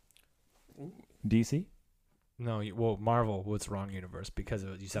universe. DC? No, Marvel was wrong universe because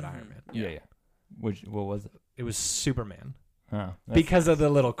you said Iron Man. Yeah. What was it? It was Superman Oh, because of the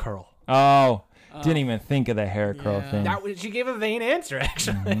little curl. Oh, didn't even think of the hair curl thing. She gave a vain answer,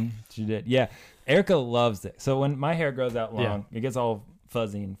 actually. Mm-hmm. She did. Yeah. Erica loves it. So when my hair grows out long, it gets all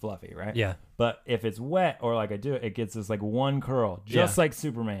fuzzy and fluffy, right? Yeah. But if it's wet or like I do it gets this like one curl, just like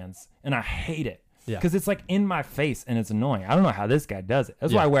Superman's. And I hate it. Yeah. Because it's like in my face and it's annoying. I don't know how this guy does it.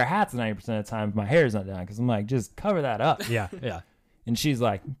 That's why I wear hats 90% of the time if my hair's not done. Because I'm like, just cover that up. Yeah. And she's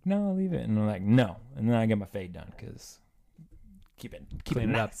like, no, I'll leave it. And I'm like, no. And then I get my fade done because keep it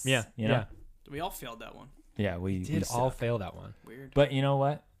Clean it up. nice, Yeah. You know? Yeah. We all failed that one. Yeah, we Did suck. all fail that one. Weird. But you know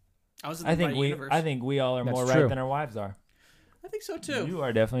what? I was in I the think right universe. I think we all are That's more true. right than our wives are. I think so too. You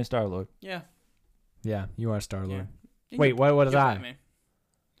are definitely Star-Lord. Yeah. Yeah, you are Star-Lord. Yeah. Wait, what is You're I? Batman.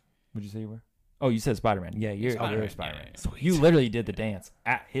 What'd you say you were? Oh, you said Spider-Man. Yeah, you're Spider-Man, Spider-Man. yeah. Sweet. You literally did the dance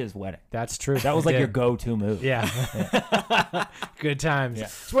at his wedding. That's true. That was I like your did. go-to move. Yeah. Good times. Yeah.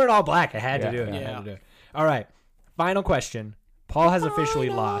 It's wearing all black. I had to do it. yeah. I had to do it. All right. Final question. Paul has officially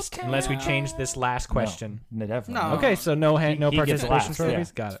lost unless we change this last question. No, definitely. No. Okay, so no He gets participation last,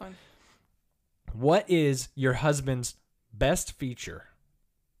 trophies. yeah. Got It's it. fine. What is your husband's best feature?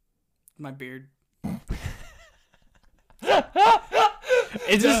 My beard.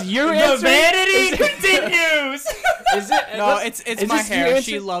 Is this your The answer? vanity continues. Is it? No, it's is my this your hair. answer?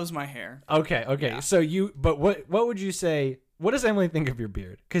 She loves my hair. Okay. Yeah. So but what would you say? What does Emily think of your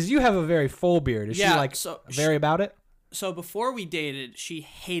beard? Because you have a very full beard. Is she like very about it? So before we dated, she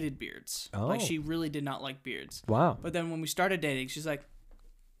hated beards. Oh. Like she really did not like beards. Wow. But then when we started dating, she's like,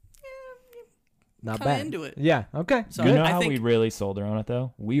 Not kinda bad. into it. Yeah. Okay. So You know I how think- we really sold her on it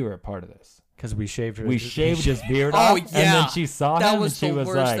though? We were a part of this. Because we shaved her. We shaved his beard Oh, off, and yeah. then she saw That him, was and she the was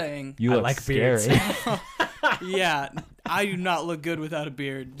worst like, thing. "You I look like beards." scary." yeah, I do not look good without a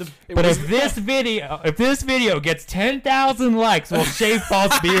beard. But if this video gets 10,000 likes, we'll shave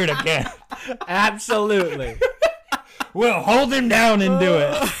Paul's beard again. Absolutely. We'll hold him down and do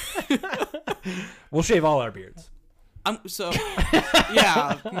it. We'll shave all our beards.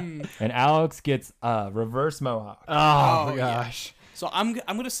 Yeah. And Alex gets a reverse mohawk. Oh, my yeah. gosh. So I'm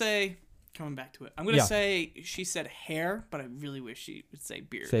gonna say, coming back to it, I'm gonna Yeah. say she said hair, but I really wish she would say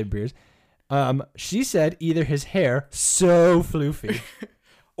beard. Save beards. She said either his hair so floofy,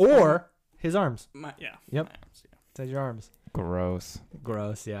 or his arms. Yeah. Yep. My arms, yeah. Said your arms. Gross.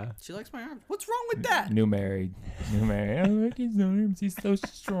 Yeah. She likes my arms. What's wrong with that? New married. I like his arms. He's so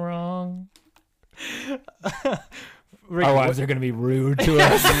strong. Ricky, our wives are gonna be rude to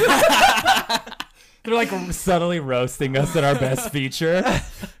us. They're like subtly roasting us at our best feature.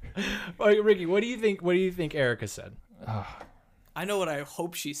 Ricky, what do you think? What do you think Erica said? I know what I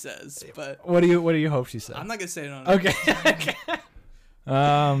hope she says, but What do you hope she said? I'm not gonna say it on. Okay.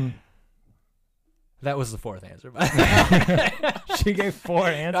 That was the fourth answer. She gave 4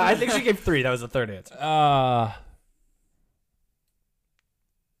 answers. No, I think she gave 3. That was the third answer.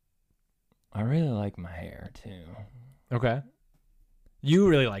 I really like my hair too. Okay. You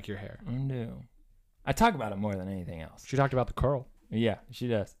really like your hair. I do. I talk about it more than anything else. She talked about the curl. Yeah, she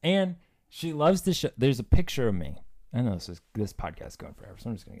does. And she loves to show. There's a picture of me. I know this podcast is going forever, so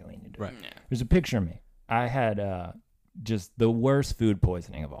I'm just going to lean into it. Right. Yeah. There's a picture of me. I had just the worst food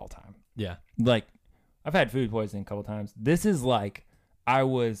poisoning of all time. Yeah. Like, I've had food poisoning a couple times. This is like I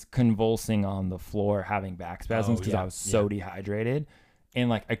was convulsing on the floor having back spasms because I was so dehydrated. And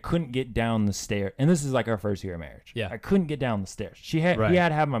like I couldn't get down the stairs. And this is like our first year of marriage. Yeah. I couldn't get down the stairs. He had to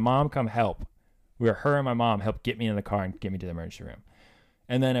have my mom come help. Her and my mom helped get me in the car and get me to the emergency room.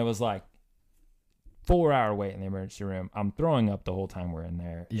 And then it was like 4-hour wait in the emergency room. I'm throwing up the whole time we're in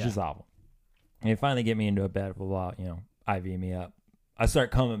there. It's just awful. And they finally get me into a bed, blah, blah, IV me up. I start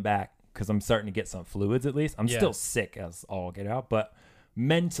coming back because I'm starting to get some fluids at least. I'm still sick as all get out, but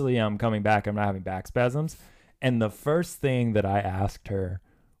mentally I'm coming back. I'm not having back spasms. And the first thing that I asked her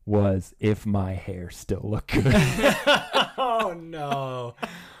was if my hair still looked good. Oh, no.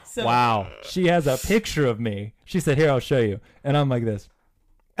 So, wow. She has a picture of me. She said, here, I'll show you. And I'm like this.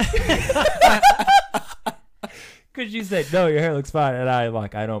 Because she said, no, your hair looks fine. And I'm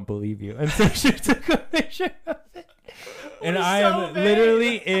like, I don't believe you. And so she took a picture of it. And I am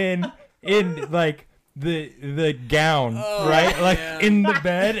literally in like the gown, right? Like in the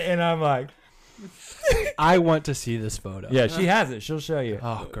bed. And I'm like. I want to see this photo. Yeah, she has it. She'll show you.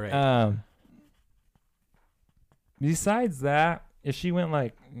 Oh, great. Besides that, if she went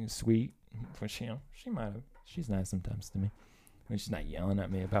like sweet, which she might have. She's nice sometimes to me. I mean, she's not yelling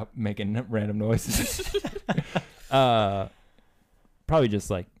at me about making random noises. Probably just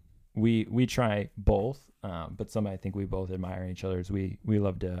like we try both, but something I think we both admire in each other is we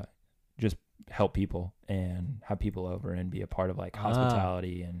love to just help people and have people over and be a part of like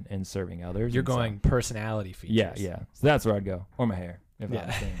hospitality and serving others. You're going personality features. Yeah. So that's where I'd go. Or my hair. If I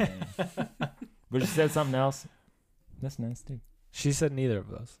was saying thing. But she said something else. That's nice too. She said neither of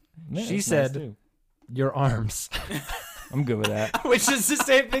those. Yeah, she said your arms. I'm good with that. Which is the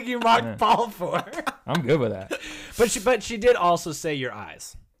same thing you mocked Paul for. I'm good with that. But she did also say your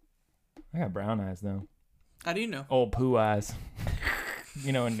eyes. I got brown eyes though. How do you know? Old poo eyes.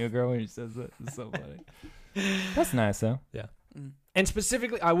 You know, a new girl when she says that. It's so funny. That's nice though. Yeah. And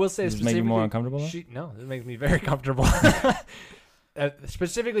specifically, I will say, does it make you more uncomfortable? No, it makes me very comfortable.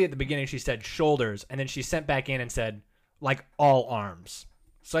 Specifically at the beginning, she said shoulders, and then she sent back in and said like all arms.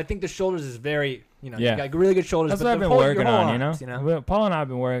 So I think the shoulders is very, you got really good shoulders. That's but what I've been working on, arms, Paul and I have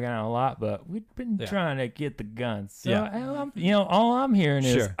been working on a lot, but we've been trying to get the guns. So all I'm hearing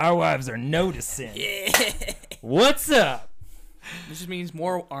is our wives are noticing. Yeah. What's up? This just means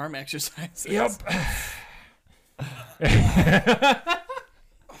more arm exercises. Yep.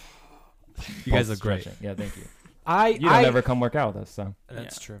 You guys look great. Yeah, thank you. You don't ever come work out with us, so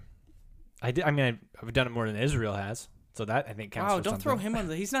that's true. I did. I mean, I've done it more than Israel has, so that I think counts. Wow! For Don't something. throw him on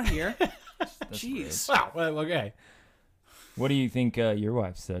the. He's not here. Jeez. Wow. Well, okay. What do you think your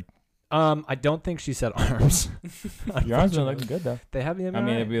wife said? I don't think she said arms. Your arms are looking good though. They have I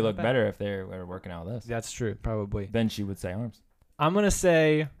mean, it'd be look better if they were working out with us. That's true. Probably. Then she would say arms. I'm gonna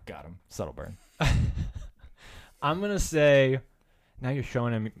say. Got him. Subtle burn. I'm gonna say. Now you're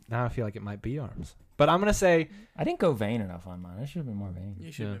showing him. Now I feel like it might be arms. But I'm gonna say. I didn't go vain enough on mine. I should have been more vain.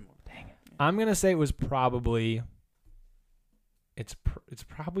 You should have been more. Dang it. I'm gonna say it was probably. It's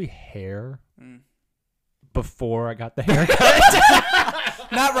probably hair. Before I got the haircut.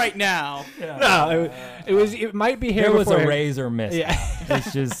 Not right now. Yeah. No, it might be hair. It was a razor miss. Yeah.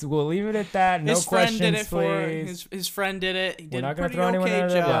 It's just we'll leave it at that. No his friend questions, did it please. his friend did it. He did We're not a gonna pretty throw anyone okay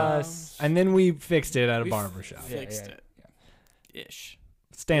under the job. bus. And then we fixed it at a barber shop. Fixed it. Ish.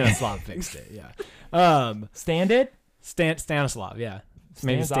 Stanislav fixed it. Yeah. Stand it? Stanislav. Yeah.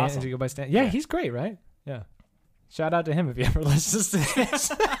 Maybe Stan's awesome. Did you go by Stan? Yeah, he's great, right? Yeah. Shout out to him if he ever listens to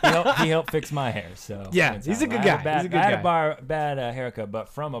this. he helped fix my hair. So yeah, he's a good guy. I had a bad haircut, but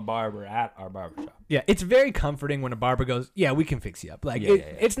from a barber at our barbershop. Yeah, it's very comforting when a barber goes, "Yeah, we can fix you up." Like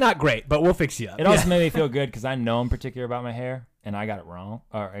it's not great, but we'll fix you up. It also made me feel good because I know I'm particular about my hair, and I got it wrong,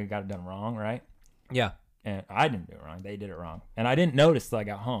 or I got it done wrong, right? Yeah. And I didn't do it wrong. They did it wrong. And I didn't notice till I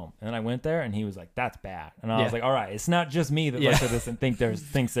got home. And then I went there, and he was like, that's bad. And I was like, all right, it's not just me that looks at this and thinks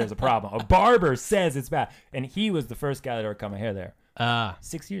there's a problem. A barber says it's bad. And he was the first guy that ever cut my hair there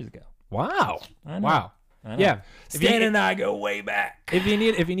 6 years ago. Wow. I know. Wow. I know. Yeah. Stan and I go way back. If you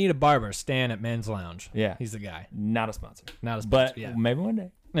need a barber, Stan at Men's Lounge. Yeah. He's the guy. Not a sponsor. But maybe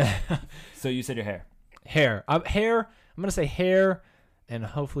one day. So you said your hair. Hair. I'm going to say hair and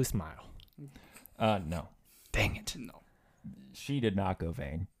hopefully smile. No. Dang it. No. She did not go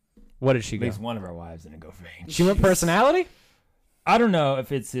vain. What did she At go? least one of our wives didn't go vain. She went personality? I don't know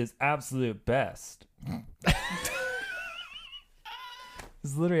if it's his absolute best. This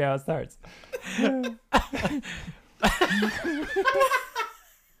is literally how it starts.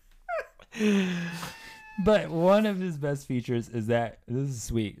 But one of his best features is that this is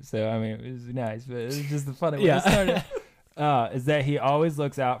sweet. So I mean, it was nice, but it's just the funny way it started. Is that he always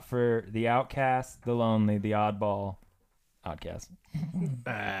looks out for the outcast, the lonely, the oddball, outcast.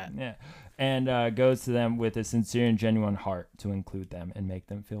 Yeah, and goes to them with a sincere and genuine heart to include them and make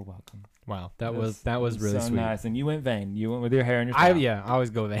them feel welcome. Wow, that was really so sweet. Nice. And you went vain. You went with your hair in your style. I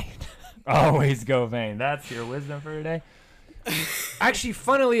always go vain. Always go vain. That's your wisdom for today. Actually,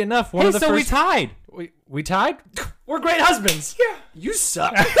 funnily enough, one of the first... we tied. We tied? We're great husbands. Yeah. You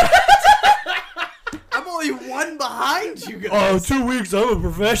suck. I'm only one behind you guys. Oh, 2 weeks. I'm a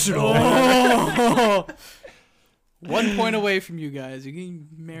professional. Oh. 1 point away from you guys. You're getting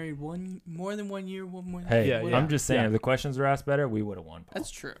married more than 1 year. One more. Hey, I'm just saying, if the questions were asked better, we would have won. Paul.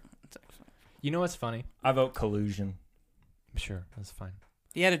 That's true. That's actually... You know what's funny? I vote collusion. Sure, that's fine.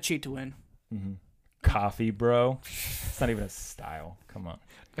 He had to cheat to win. Mm-hmm. Coffee, bro. It's not even a style. Come on.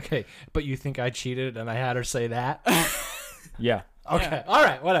 Okay, but you think I cheated and I had her say that? Yeah. Okay. Yeah. All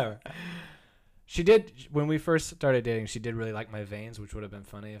right. Whatever. She did, when we first started dating, she did really like my veins, which would have been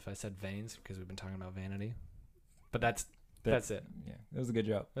funny if I said veins because we've been talking about vanity. But that's it. Yeah, it was a good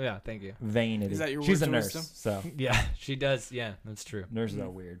joke. Yeah, thank you. Vanity. Is that your She's words a of nurse, wisdom? so Yeah, she does. Yeah, that's true. nurses are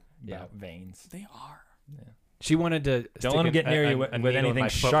weird. Yeah. Veins. They are. Yeah. She wanted to Don't let them get near you with anything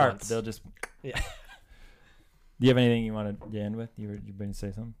sharp. They'll just. Yeah. Do you have anything you want to end with? You were going to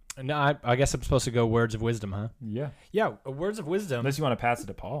say something? No, I guess I'm supposed to go words of wisdom, huh? Yeah. Yeah, words of wisdom. Unless you want to pass it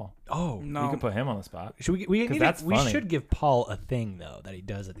to Paul. Oh, no. You can put him on the spot. Should we should give Paul a thing though that he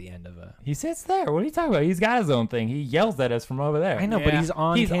does at the end of a. He sits there. What are you talking about? He's got his own thing. He yells at us from over there. I know, but he's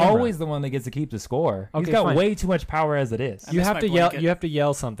on. He's camera. always the one that gets to keep the score. Okay, he's got fine. way too much power as it is. I You miss have my to yell. blanket. You have to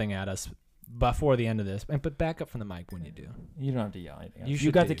yell something at us before the end of this, but back up from the mic when you do. You don't have to yell anything.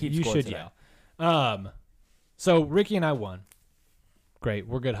 You got to keep You score should today. yell. So Ricky and I won. Great,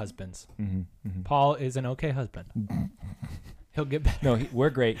 we're good husbands. Mm-hmm, mm-hmm. Paul is an okay husband. He'll get better. No, we're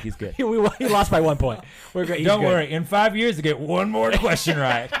great. He's good. he lost by 1 point. We're great. Don't worry. In 5 years, to get one more question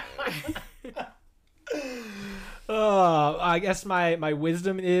right. I guess my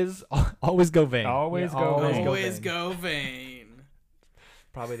wisdom is always go vain. Always go vain. Always go vain.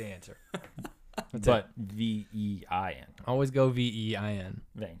 Probably the answer. But V-E-I-N. Always go VEIN.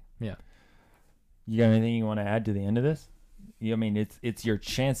 Vain. Yeah. You got anything you want to add to the end of this? I mean, it's your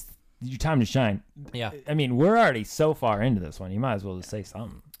chance, your time to shine. Yeah. I mean, we're already so far into this one. You might as well just say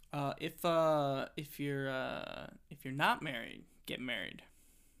something. If you're not married, get married.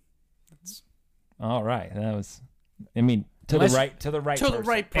 That's All right. That was. I mean, to the right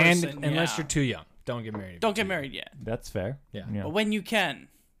person. person. Unless you're too young, don't get married. Don't get married yet. That's fair. Yeah. But when you can,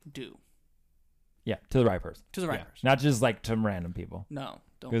 do. Yeah, to the right person. To the right Yeah. person. Not just like to random people, No,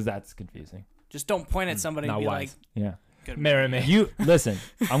 don't. because that's confusing. Just don't point at somebody and Not be wise. Yeah. like, Marry me. You listen.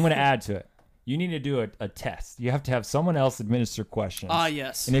 I'm going to add to it. You need to do a test. You have to have someone else administer questions. Ah,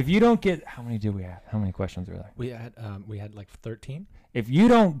 yes. And if you don't get, how many did we have? How many questions were there? We had like 13. If you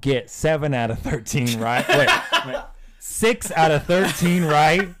don't get 7 out of 13 right, wait, 6 out of 13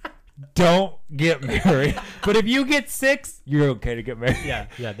 right, don't get married. But if you get 6, you're okay to get married.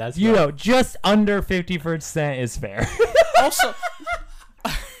 Yeah, that's You know, just under 50% is fair.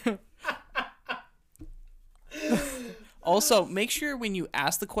 Also, make sure when you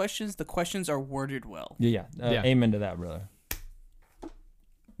ask the questions are worded well. Yeah. Amen to that, brother.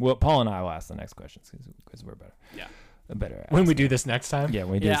 Well, Paul and I will ask the next questions because we're better. Yeah. Better. when we do this next time. Yeah,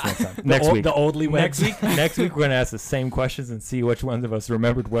 we do this next time. The oldly wed. Next week we're gonna ask the same questions and see which ones of us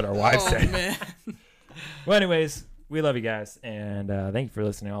remembered what our wives said. Man. Well, anyways, we love you guys, and thank you for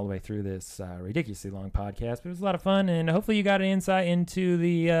listening all the way through this ridiculously long podcast. But it was a lot of fun, and hopefully you got an insight into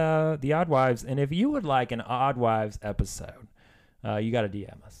the Odd Wives. And if you would like an Odd Wives episode, you got to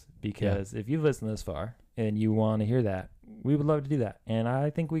DM us, because if you've listened this far and you want to hear that, we would love to do that. And I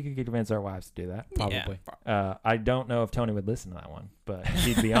think we could convince our wives to do that. Probably. Yeah. I don't know if Tony would listen to that one, but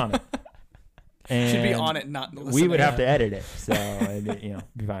she'd be on it. And should be on it, not listening. We would have to edit it, so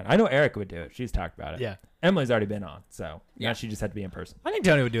be fine. I know Erica would do it. She's talked about it. Yeah. Emily's already been on, so now she just had to be in person. I think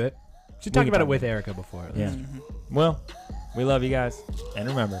Tony would do it. She talked about it with Erica before. Yeah. Well, we love you guys, and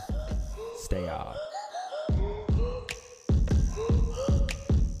remember, stay odd.